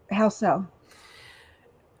 How so?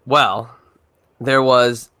 Well, there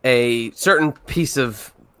was a certain piece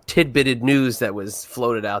of tidbitted news that was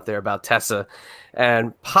floated out there about Tessa,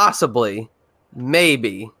 and possibly,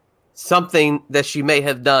 maybe, something that she may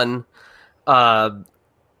have done,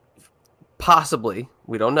 possibly,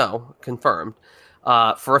 we don't know, confirmed,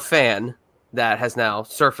 for a fan that has now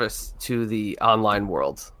surfaced to the online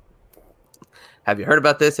world. Have you heard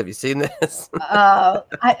about this? Have you seen this?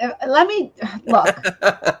 Let me look.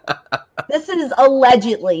 This is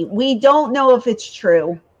allegedly. We don't know if it's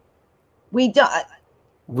true. We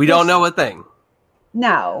don't know a thing.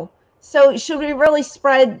 No. So should we really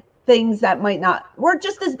spread things that might not? We're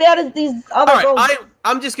just as bad as these other girls. All right,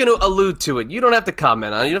 I'm just going to allude to it. You don't have to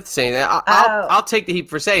comment on it. You don't have to say anything. I'll take the heat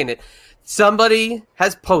for saying it. Somebody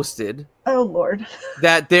has posted. Oh, Lord.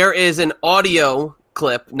 That there is an audio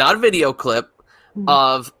clip, not a video clip,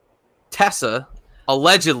 of Tessa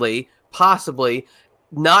allegedly, possibly,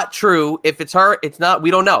 not true. If it's her, it's not.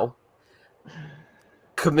 We don't know.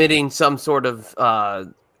 Committing some sort of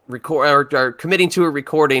record or committing to a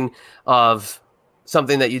recording of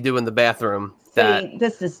something that you do in the bathroom.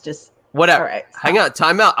 This is just whatever. All right, hang on,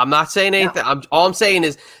 time out. I'm not saying anything. No. All I'm saying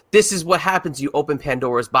is this is what happens. You open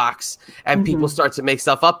Pandora's box and people start to make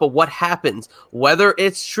stuff up. But what happens, whether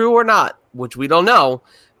it's true or not, which we don't know,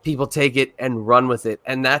 people take it and run with it,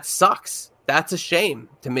 and that sucks. That's a shame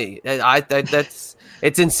to me. It's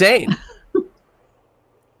insane.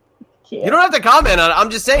 You don't have to comment on it. I'm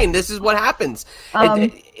just saying this is what happens.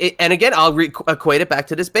 And again, I'll equate it back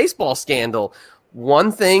to this baseball scandal.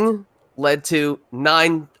 One thing led to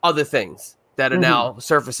 9 other things that are now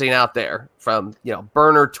surfacing out there from,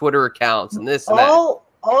 burner Twitter accounts and this and that.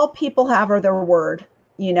 All people have are their word.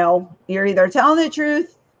 You're either telling the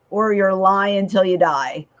truth or you're lying until you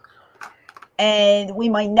die. And we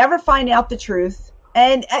might never find out the truth.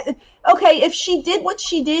 And okay, if she did what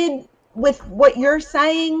she did with what you're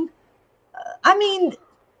saying,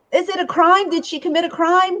 is it a crime? Did she commit a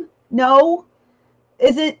crime? No.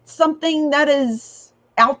 Is it something that is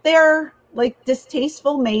out there, like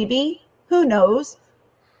distasteful? Maybe. Who knows?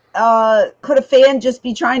 Could a fan just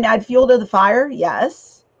be trying to add fuel to the fire?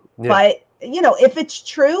 Yes. Yeah. But, if it's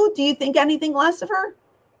true, do you think anything less of her?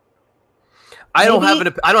 I don't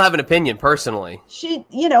have an opinion personally.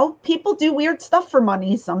 People do weird stuff for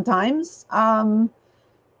money sometimes.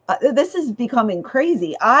 This is becoming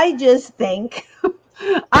crazy. I just think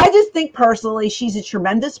personally, she's a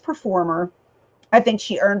tremendous performer. I think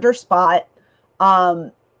she earned her spot.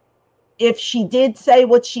 If she did say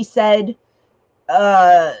what she said,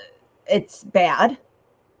 it's bad,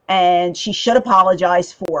 and she should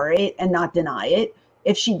apologize for it and not deny it.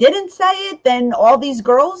 If she didn't say it, then all these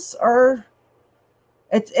girls are.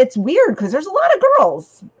 It's weird because there's a lot of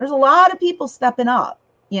girls. There's a lot of people stepping up.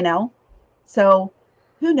 So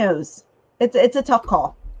who knows? It's a tough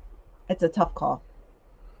call. It's a tough call.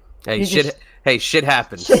 Hey, shit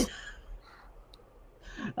happens.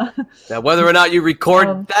 Now, whether or not you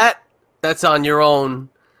record that's on your own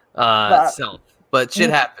self. But shit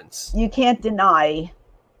happens. You can't deny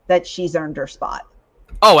that she's earned her spot.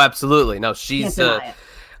 Oh, absolutely. No, she's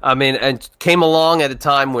and came along at a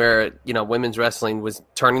time where, women's wrestling was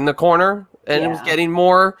turning the corner and it was getting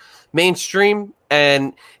more mainstream.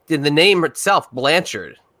 And the name itself,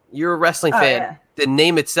 Blanchard, you're a wrestling fan. Yeah. The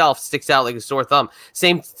name itself sticks out like a sore thumb.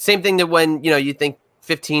 Same thing that when, you think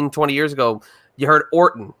 15, 20 years ago, you heard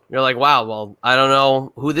Orton. You're like, wow, well, I don't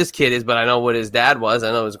know who this kid is, but I know what his dad was. I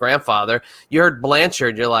know his grandfather. You heard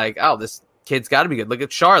Blanchard. You're like, oh, this kid's got to be good. Look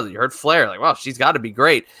at Charlotte. You heard Flair. Like, wow, she's got to be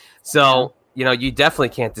great. So, you definitely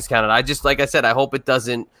can't discount it. Like I said, I hope it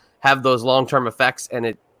doesn't have those long-term effects and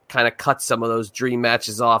it kind of cuts some of those dream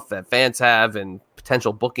matches off that fans have and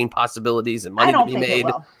potential booking possibilities and money to be made.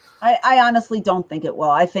 I honestly don't think it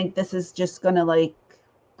will. I think this is just going to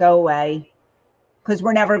go away because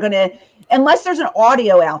we're never going to, unless there's an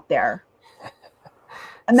audio out there.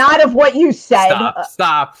 Not of what you said.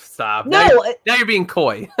 Stop. No. Now you're being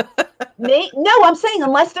coy. No, I'm saying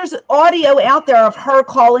unless there's audio out there of her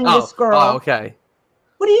calling this girl. Oh, okay.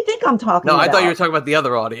 What do you think I'm talking about? No, I thought you were talking about the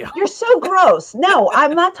other audio. You're so gross. No,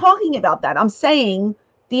 I'm not talking about that. I'm saying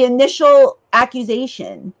the initial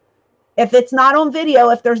accusation. If it's not on video,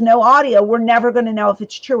 if there's no audio, we're never going to know if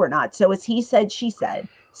it's true or not. So it's he said, she said.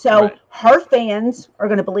 So her fans are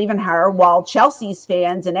going to believe in her, while Chelsea's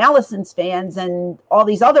fans and Allison's fans and all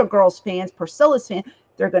these other girls' fans, Priscilla's fans,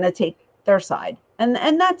 they're going to take their side. And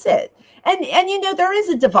that's it. And there is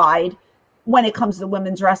a divide when it comes to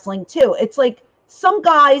women's wrestling too. It's like some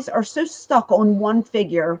guys are so stuck on one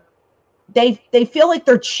figure. They feel like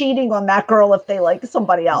they're cheating on that girl if they like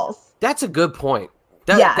somebody else. That's a good point.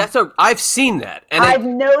 I've seen that. And I've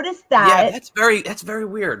noticed that. Yeah, that's very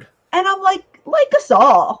weird. And I'm like us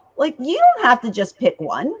all. Like, you don't have to just pick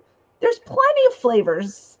one. There's plenty of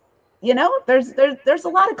flavors. There's a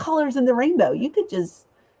lot of colors in the rainbow. You could just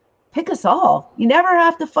pick us all. You never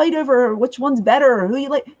have to fight over which one's better or who you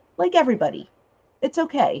like. Like everybody. It's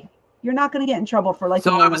okay. You're not going to get in trouble for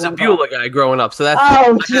So I was a Beulah guy growing up. So that's I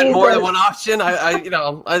had more than one option.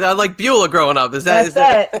 I like Beulah growing up. Is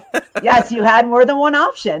that it? Yes, you had more than one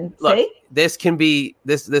option. Look, see? This can be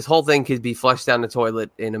this whole thing could be flushed down the toilet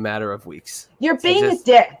in a matter of weeks. You're being a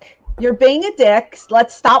dick. You're being a dick.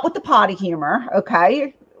 Let's stop with the potty humor,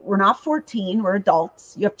 okay? We're not 14. We're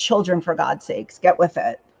adults. You have children, for God's sakes. Get with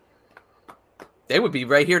it. They would be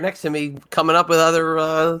right here next to me coming up with other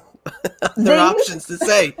options to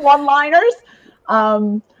say. One-liners.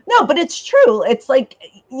 No, but it's true. It's like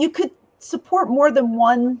you could support more than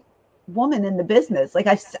one woman in the business. Like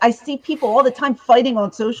I see people all the time fighting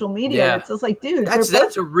on social media. Yeah. It's just like, dude,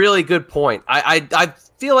 that's a really good point. I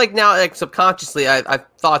feel like now, like subconsciously, I've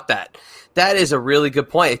thought that is a really good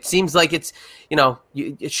point. It seems like it's,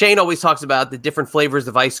 Shane always talks about the different flavors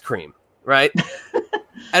of ice cream, right?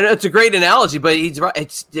 And it's a great analogy, but he's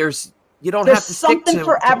right. There's have to stick something to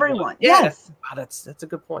for everyone. Yeah. Yes. Wow, that's a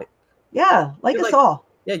good point. Yeah, like us all.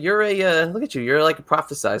 Yeah, you're a look at you. You're like a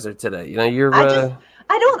prophesizer today. You're.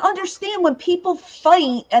 I don't understand when people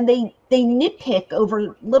fight and they nitpick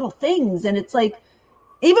over little things, and it's like,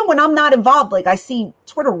 even when I'm not involved, like I see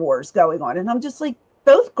Twitter wars going on, and I'm just like,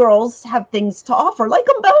 both girls have things to offer. Like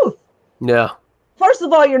them both. Yeah. first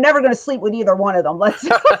of all, you're never going to sleep with either one of them. Let's be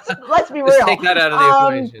real. Just take that out of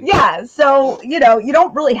the equation. Yeah. So, you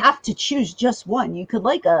don't really have to choose just one. You could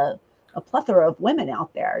like a plethora of women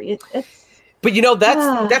out there. But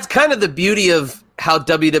that's kind of the beauty of how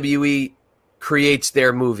WWE creates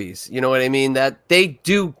their movies. You know what I mean? That they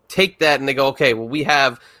do take that and they go, okay, well, we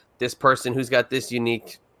have this person who's got this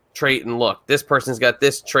unique trait and look. This person's got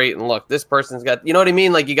this trait and look. This person's got, you know what I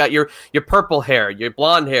mean? Like you got your purple hair, your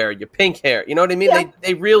blonde hair, your pink hair. You know what I mean?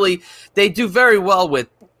 Yeah. They do very well with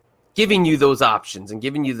giving you those options and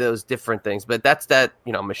giving you those different things. But that's that,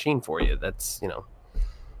 machine for you. That's,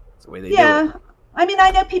 that's the way they do it. I mean,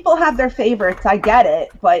 I know people have their favorites. I get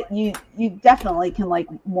it, but you definitely can like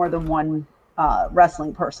more than one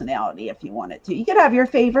wrestling personality if you wanted to. You could have your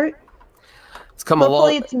favorite. It's come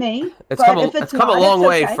Hopefully a long. it's me. It's come a long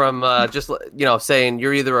way from just saying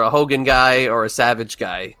you're either a Hogan guy or a Savage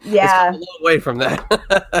guy. Yeah, it's come a long way from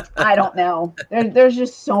that. I don't know. There's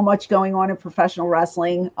just so much going on in professional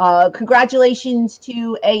wrestling. Congratulations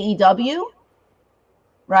to AEW.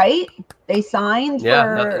 Right? They signed.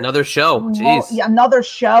 Yeah, another show. Jeez. Another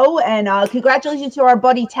show, and congratulations to our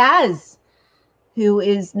buddy Taz, who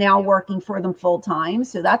is now working for them full time.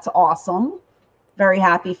 So that's awesome. Very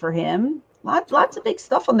happy for him. Lots of big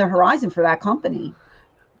stuff on the horizon for that company.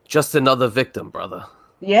 Just another victim, brother.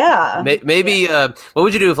 Yeah. Maybe. What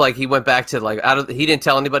would you do if he went back to he didn't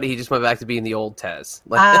tell anybody. He just went back to being the old Taz.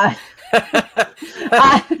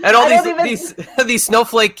 And all these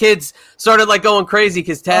snowflake kids started going crazy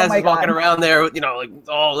because Taz is walking around there,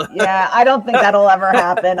 all. Yeah, I don't think that'll ever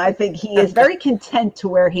happen. I think he is very content to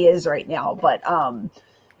where he is right now. But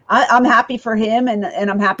I'm happy for him and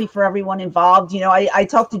I'm happy for everyone involved. I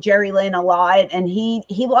talk to Jerry Lynn a lot and he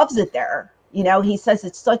loves it there. He says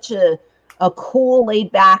it's such a cool,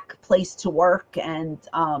 laid back place to work and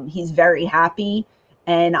he's very happy.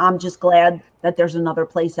 And I'm just glad that there's another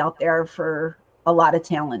place out there for a lot of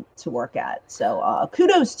talent to work at. So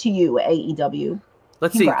kudos to you, AEW.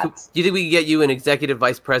 Let's Congrats. see. Do you think we can get you an executive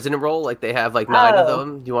vice president role? Like they have 9 of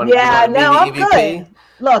them. Do you want? Yeah, to be the I'm EVP? good.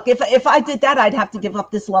 Look, if I did that, I'd have to give up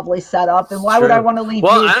this lovely setup. And why would I want to leave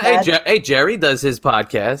you? Hey, Jerry does his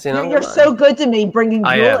podcast. You're so good to me, bringing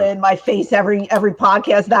Beulah in my face every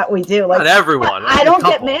podcast that we do. Not everyone. I don't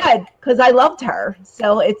get mad because I loved her,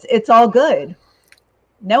 so it's all good.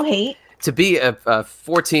 No hate. To be a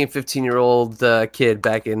 14, 15-year-old kid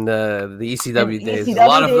back in the ECW days, a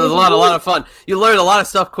lot of fun. You learn a lot of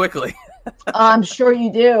stuff quickly. I'm sure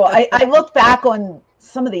you do. I look back on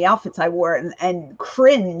some of the outfits I wore and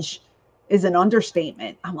cringe is an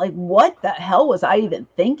understatement. I'm like, what the hell was I even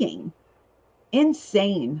thinking?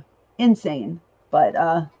 Insane.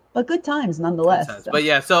 But good times nonetheless. So. But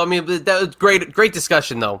yeah, so I mean, that was great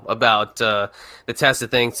discussion though about the Tessa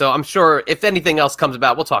thing. So I'm sure if anything else comes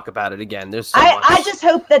about, we'll talk about it again. There's I just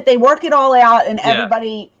hope that they work it all out and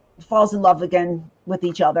everybody falls in love again with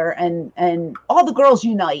each other and all the girls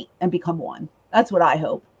unite and become one. That's what I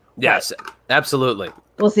hope. Yes, absolutely.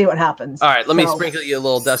 We'll see what happens. All right, let me sprinkle you a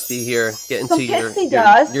little Dusty here. Get into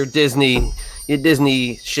your Disney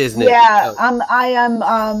shiznit. Yeah, I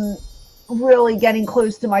am really getting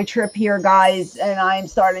close to my trip here, guys, and I'm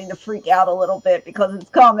starting to freak out a little bit because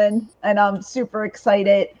it's coming and I'm super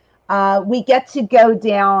excited. We get to go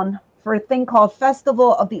down for a thing called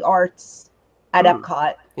Festival of the Arts at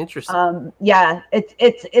Epcot. Interesting. Yeah,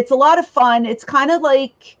 it's a lot of fun. It's kind of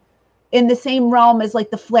like in the same realm as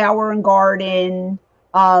like the Flower and Garden.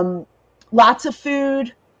 Lots of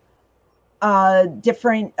food,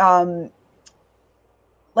 different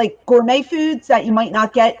like gourmet foods that you might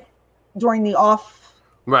not get during the off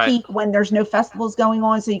peak when there's no festivals going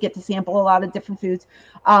on, so you get to sample a lot of different foods.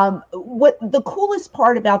 What the coolest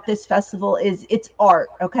part about this festival is it's art.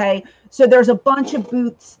 Okay, so there's a bunch of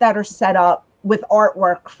booths that are set up with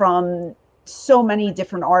artwork from so many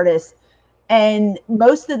different artists, and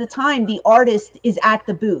most of the time the artist is at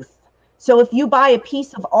the booth. So if you buy a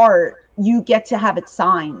piece of art, you get to have it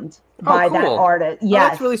signed by that artist.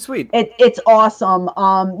 Yes, that's really sweet. It's awesome.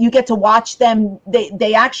 You get to watch them.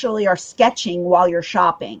 They actually are sketching while you're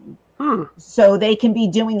shopping. So they can be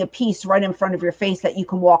doing a piece right in front of your face that you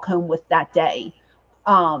can walk home with that day.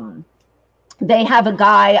 They have a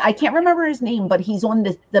guy, I can't remember his name, but he's on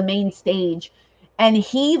the main stage, and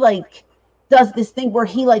he does this thing where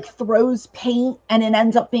he throws paint and it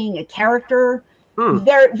ends up being a character.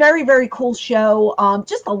 Very, very, very cool show.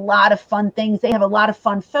 Just a lot of fun things. They have a lot of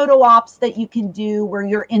fun photo ops that you can do where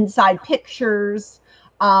you're inside pictures.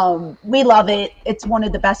 We love it. It's one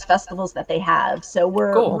of the best festivals that they have. So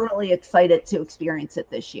we're really excited to experience it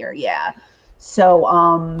this year. Yeah. So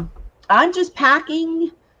I'm just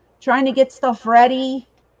packing, trying to get stuff ready.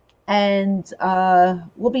 and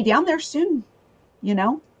we'll be down there soon, you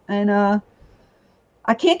know. And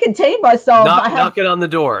I can't contain myself. Knocking on the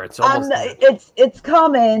door. It's almost there. It's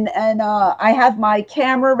coming, and I have my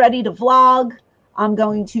camera ready to vlog. I'm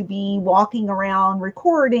going to be walking around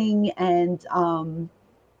recording, and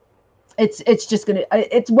it's just gonna,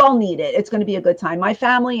 it's well needed. It's going to be a good time. My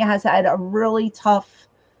family has had a really tough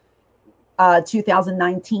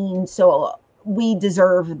 2019, so we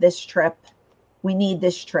deserve this trip. We need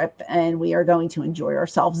this trip, and we are going to enjoy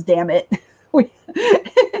ourselves. Damn it.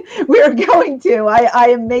 We are going to. I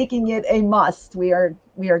am making it a must. We are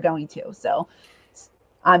going to. So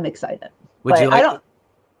I'm excited. Would you like?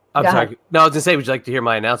 I'm sorry. ahead. No, I was gonna say, would you like to hear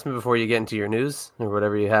my announcement before you get into your news or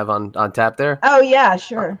whatever you have on tap there? Oh yeah,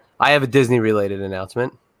 sure. I have a Disney related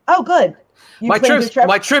announcement. Oh good. My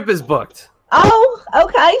trip is booked. Oh,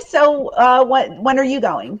 okay. So when are you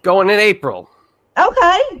going? Going in April.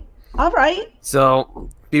 Okay. All right. So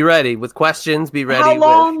be ready with questions. Be ready. How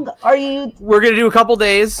long are you? We're gonna do a couple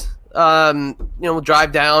days. We'll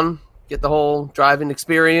drive down, get the whole driving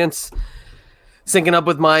experience. Syncing up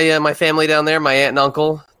with my family down there, my aunt and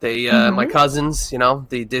uncle, my cousins,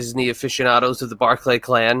 the Disney aficionados of the Barclay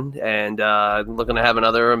clan, and looking to have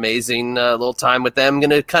another amazing little time with them. Going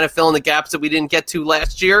to kind of fill in the gaps that we didn't get to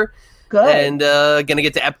last year. Good. And going to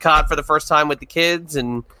get to Epcot for the first time with the kids,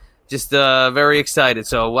 and just very excited.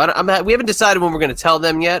 So we haven't decided when we're going to tell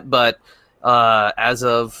them yet, but as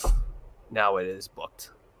of now, it is booked.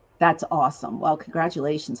 That's awesome. Well,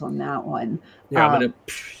 congratulations on that one. Yeah, I'm going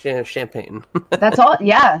to champagne. That's all.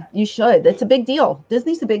 Yeah, you should. It's a big deal.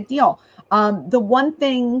 Disney's a big deal. The one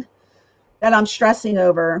thing that I'm stressing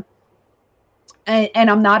over, and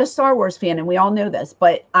I'm not a Star Wars fan, and we all know this,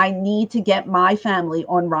 but I need to get my family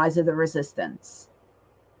on Rise of the Resistance.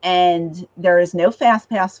 And there is no fast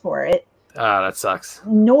pass for it. Ah, that sucks.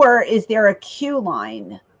 Nor is there a queue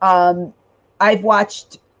line. I've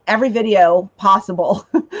watched every video possible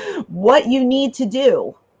what you need to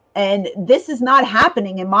do, and this is not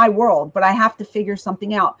happening in my world, but I have to figure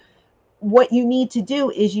something out. What you need to do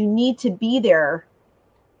is you need to be there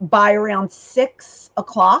by around 6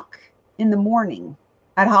 o'clock in the morning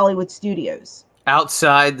at Hollywood Studios,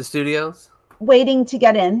 outside the studios, waiting to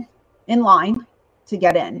get in line to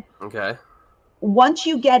get in. Okay. Once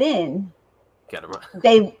you get in, get them.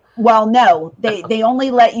 No, they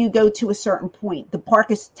only let you go to a certain point. The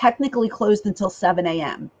park is technically closed until 7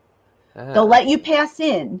 a.m. They'll let you pass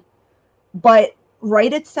in, but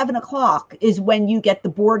right at 7 o'clock is when you get the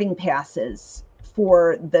boarding passes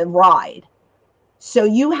for the ride. So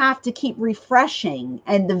you have to keep refreshing,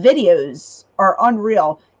 and the videos are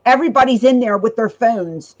unreal. Everybody's in there with their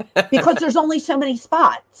phones because there's only so many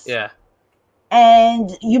spots. Yeah.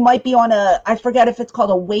 And you might be on I forget if it's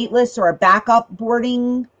called a wait list or a backup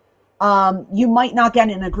boarding. You might not get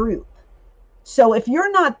in a group. So if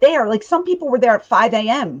you're not there, like some people were there at 5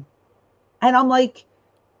 a.m. And I'm like,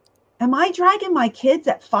 am I dragging my kids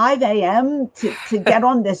at 5 a.m. to get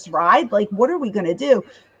on this ride? Like, what are we going to do?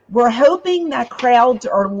 We're hoping that crowds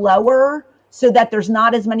are lower so that there's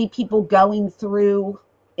not as many people going through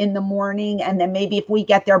in the morning. And then maybe if we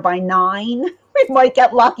get there by 9, we might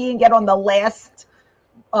get lucky and get on the last,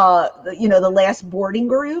 the last boarding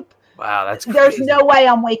group. Wow, that's crazy. There's no way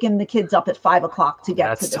I'm waking the kids up at 5 o'clock to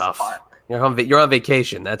get to this tough. park. You're on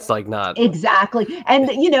vacation. That's like not exactly. And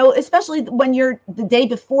especially when you're the day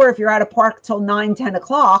before, if you're at a park till 9, 10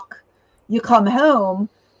 o'clock, you come home.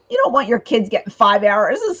 You don't want your kids getting 5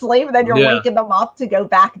 hours of sleep, and then you're waking them up to go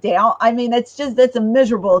back down. I mean, it's a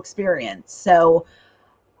miserable experience. So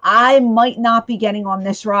I might not be getting on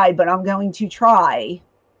this ride, but I'm going to try,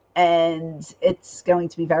 and it's going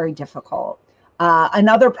to be very difficult.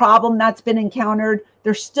 Another problem that's been encountered,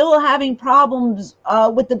 they're still having problems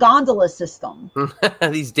with the gondola system.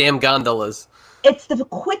 These damn gondolas. It's the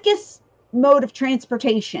quickest mode of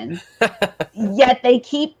transportation, yet they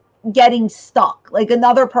keep getting stuck. Like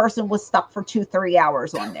another person was stuck for 2-3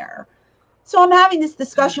 hours on there. So I'm having this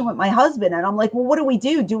discussion with my husband, and I'm like, well, what do we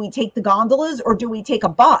do? Do we take the gondolas or do we take a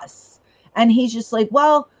bus? And he's just like,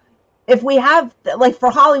 well, if we have, like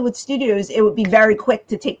for Hollywood Studios, it would be very quick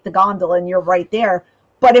to take the gondola and you're right there.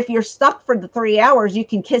 But if you're stuck for the 3 hours, you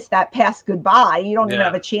can kiss that pass goodbye. You don't even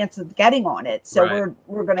have a chance of getting on it. So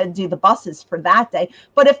we're going to do the buses for that day.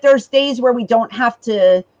 But if there's days where we don't have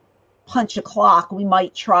to punch a clock, we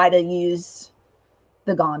might try to use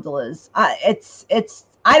the gondolas. I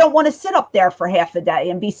don't want to sit up there for half a day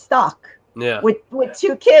and be stuck with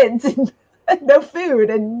 2 kids and no food.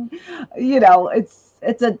 And,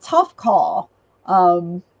 it's a tough call.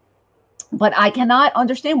 But I cannot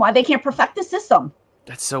understand why they can't perfect the system.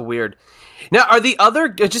 That's so weird. Now, are the other,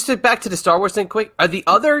 back to the Star Wars thing quick, are the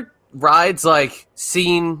other rides like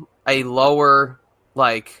seen a lower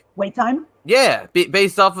like Wait time.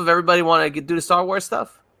 based off of everybody wanting to do the Star Wars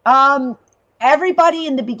stuff? Everybody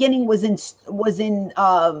in the beginning was in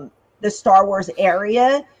the Star Wars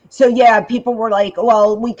area. So yeah, people were like,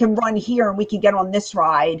 well, we can run here and we can get on this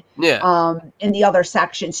ride. Yeah. In the other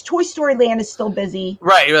sections. Toy Story Land is still busy.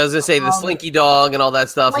 Right. I was gonna say the Slinky Dog and all that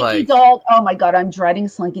stuff. Slinky Dog. Oh my God, I'm dreading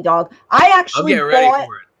Slinky Dog. I actually I'm getting ready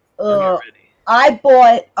for it. I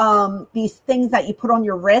bought these things that you put on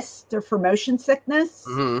your wrist. They're for motion sickness.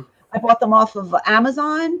 Mm-hmm. I bought them off of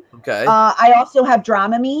Amazon. Okay. I also have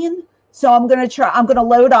Dramamine. So I'm gonna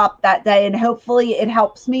load up that day, and hopefully it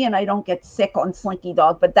helps me and I don't get sick on Slinky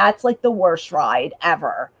Dog. But that's like the worst ride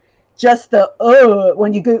ever. Just the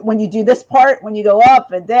when you do this part, when you go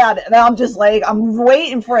up and down, and I'm just like, I'm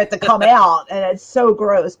waiting for it to come out, and it's so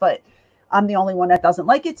gross. But I'm the only one that doesn't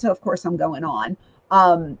like it, so of course I'm going on.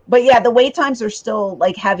 But yeah, the wait times are still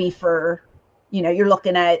like heavy for, you're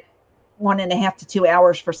looking at 1.5 to 2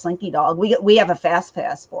 hours for Slinky Dog. We have a fast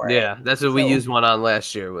pass for it. Yeah, that's what we used one on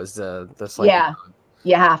last year, was the Slinky Dog.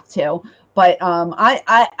 You have to. But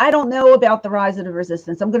I don't know about the Rise of the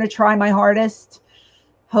Resistance. I'm going to try my hardest.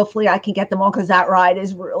 Hopefully I can get them on, because that ride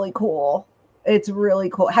is really cool. It's really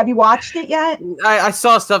cool. Have you watched it yet? I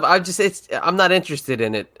saw stuff. I'm not interested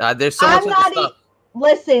in it. There's so much other stuff.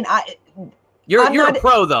 Listen, You're a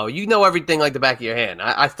pro though. You know everything like the back of your hand.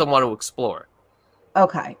 I still want to explore.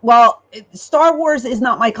 Okay. Well, Star Wars is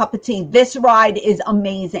not my cup of tea. This ride is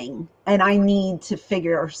amazing, and I need to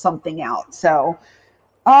figure something out. So,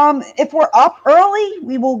 if we're up early,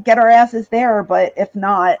 we will get our asses there. But if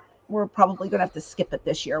not, we're probably going to have to skip it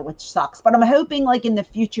this year, which sucks. But I'm hoping, like, in the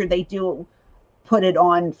future, they do put it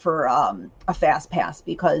on for a fast pass,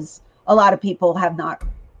 because a lot of people have not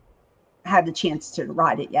had the chance to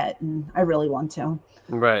ride it yet, and I really want to.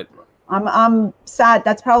 Right. I'm sad.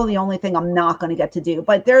 That's probably the only thing I'm not going to get to do.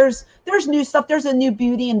 But there's new stuff. There's a new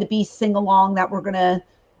Beauty and the Beast sing along that we're going to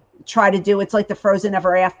try to do. It's like the Frozen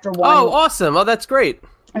Ever After one. Oh, awesome. Oh, that's great.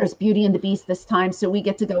 There's Beauty and the Beast this time, so we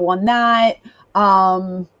get to go on that.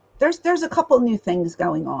 There's a couple of new things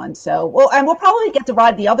going on. So, we'll probably get to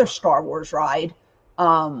ride the other Star Wars ride.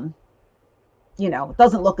 It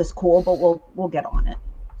doesn't look as cool, but we'll get on it.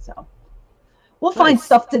 So, we'll find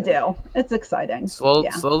stuff to do. It's exciting.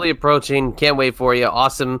 Slowly approaching. Can't wait for you.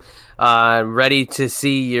 Awesome. Ready to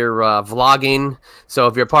see your vlogging. So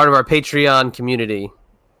if you're part of our Patreon community,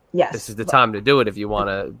 yes, this is the time to do it if you want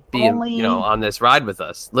to be on this ride with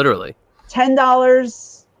us. Literally.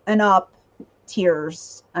 $10 and up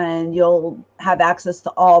tiers, and you'll have access to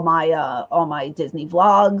all my Disney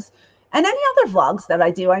vlogs and any other vlogs that I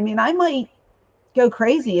do. I mean, I might go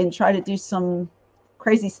crazy and try to do some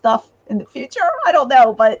crazy stuff in the future. I don't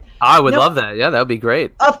know, but I would love that. Yeah, that would be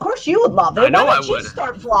great. Of course you would love it. I know Why I don't you would.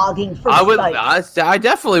 start vlogging for I would. sites? I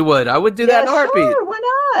definitely would. I would do that in a heartbeat. Sure, why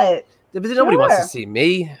not? But nobody wants to see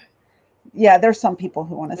me. Yeah, there's some people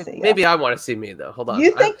who want to see you. Maybe I want to see me though. Hold on.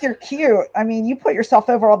 You think you're cute. I mean, you put yourself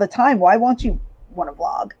over all the time. Why won't you want to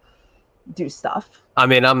vlog? Do stuff. I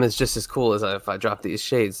mean, I'm just as cool as if I drop these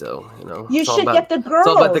shades, though. You should get the girls.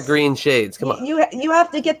 It's all about the green shades. Come on. You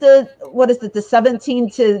have to get the 17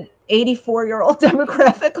 to 84-year-old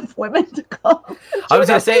demographic of women to come. I was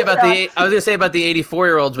gonna say about the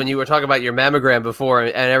 84-year-olds when you were talking about your mammogram before,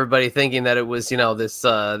 and everybody thinking that it was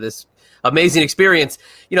this amazing experience.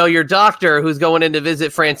 Your doctor who's going in to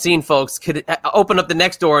visit Francine, folks, could open up the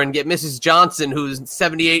next door and get Mrs. Johnson, who's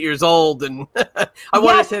 78 years old. And I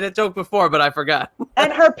wanted to say that joke before, but I forgot.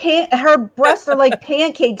 And her breasts are like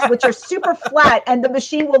pancakes, which are super flat, and the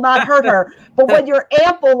machine will not hurt her. But when you're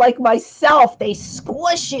ample like myself, they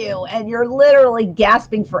squish you, and you're literally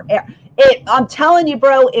gasping for air. I'm telling you,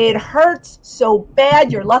 bro, it hurts so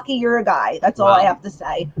bad. You're lucky you're a guy. That's all I have to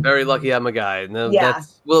say. Very lucky I'm a guy. No,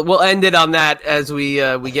 we'll end it on that as we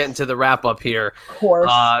get into the wrap up here. Of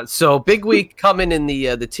course. So big week coming in the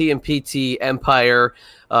TMPT Empire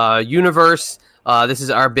universe. This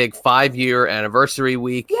is our big 5-year anniversary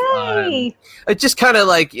week. Yay! It's just kind of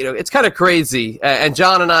like, it's kind of crazy. And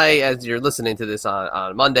John and I, as you're listening to this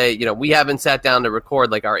on Monday, we haven't sat down to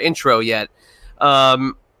record like our intro yet.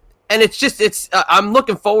 And I'm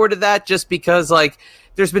looking forward to that just because like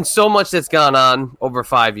there's been so much that's gone on over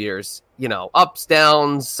 5 years, ups,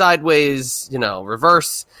 downs, sideways,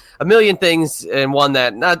 reverse, a million things. And one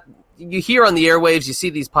that you hear on the airwaves, you see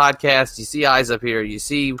these podcasts, you see Eyes Up Here, you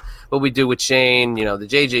see what we do with Shane, the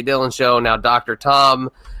JJ Dillon Show, now Dr. Tom,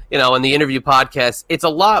 and the interview podcast. It's a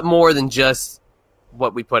lot more than just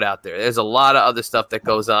what we put out there. There's a lot of other stuff that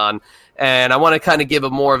goes on, and I want to kind of give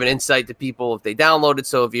more of an insight to people if they download it.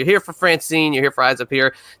 So if you're here for Francine, you're here for Eyes Up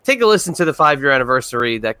Here, take a listen to the 5-year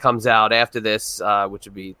anniversary that comes out after this, which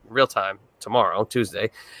would be real time tomorrow,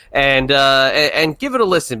 Tuesday, and give it a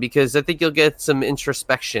listen, because I think you'll get some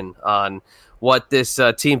introspection on what this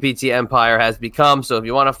Team PT empire has become. So if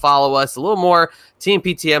you want to follow us a little more,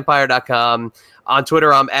 teamptempire.com. On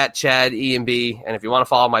Twitter, I'm at Chad EMB. And if you want to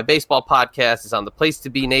follow my baseball podcast, it's on the Place to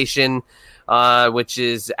Be Nation, which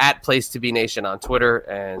is at Place to Be Nation on Twitter.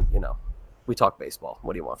 And, we talk baseball.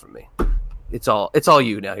 What do you want from me? It's all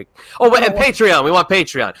you now. Oh, and Patreon. We want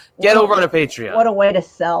Patreon. Get over on a Patreon. What a way to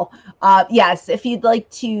sell. Yes, if you'd like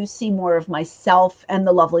to see more of myself and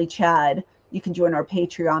the lovely Chad, you can join our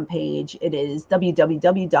Patreon page. It is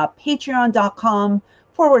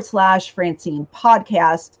www.patreon.com/Francine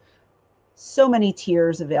Podcast. So many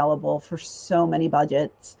tiers available for so many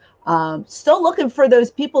budgets. Still looking for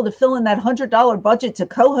those people to fill in that $100 budget to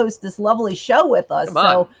co-host this lovely show with us.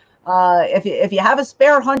 So if you have a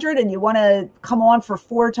spare 100 and you want to come on for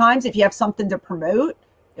 4 times, if you have something to promote,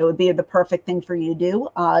 it would be the perfect thing for you to do.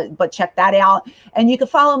 But check that out. And you can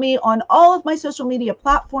follow me on all of my social media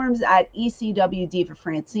platforms at ECW Diva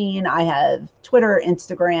Francine. I have Twitter,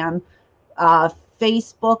 Instagram,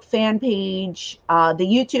 Facebook fan page. The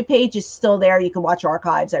YouTube page is still there. You can watch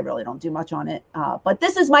archives. I really don't do much on it. But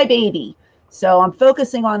this is my baby. So I'm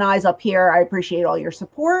focusing on Eyes Up Here. I appreciate all your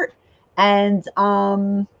support. And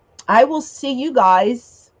I will see you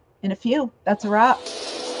guys in a few. That's a wrap.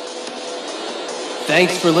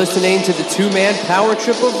 Thanks for listening to the 2-man power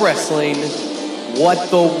trip of wrestling.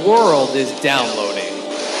 What the world is downloading.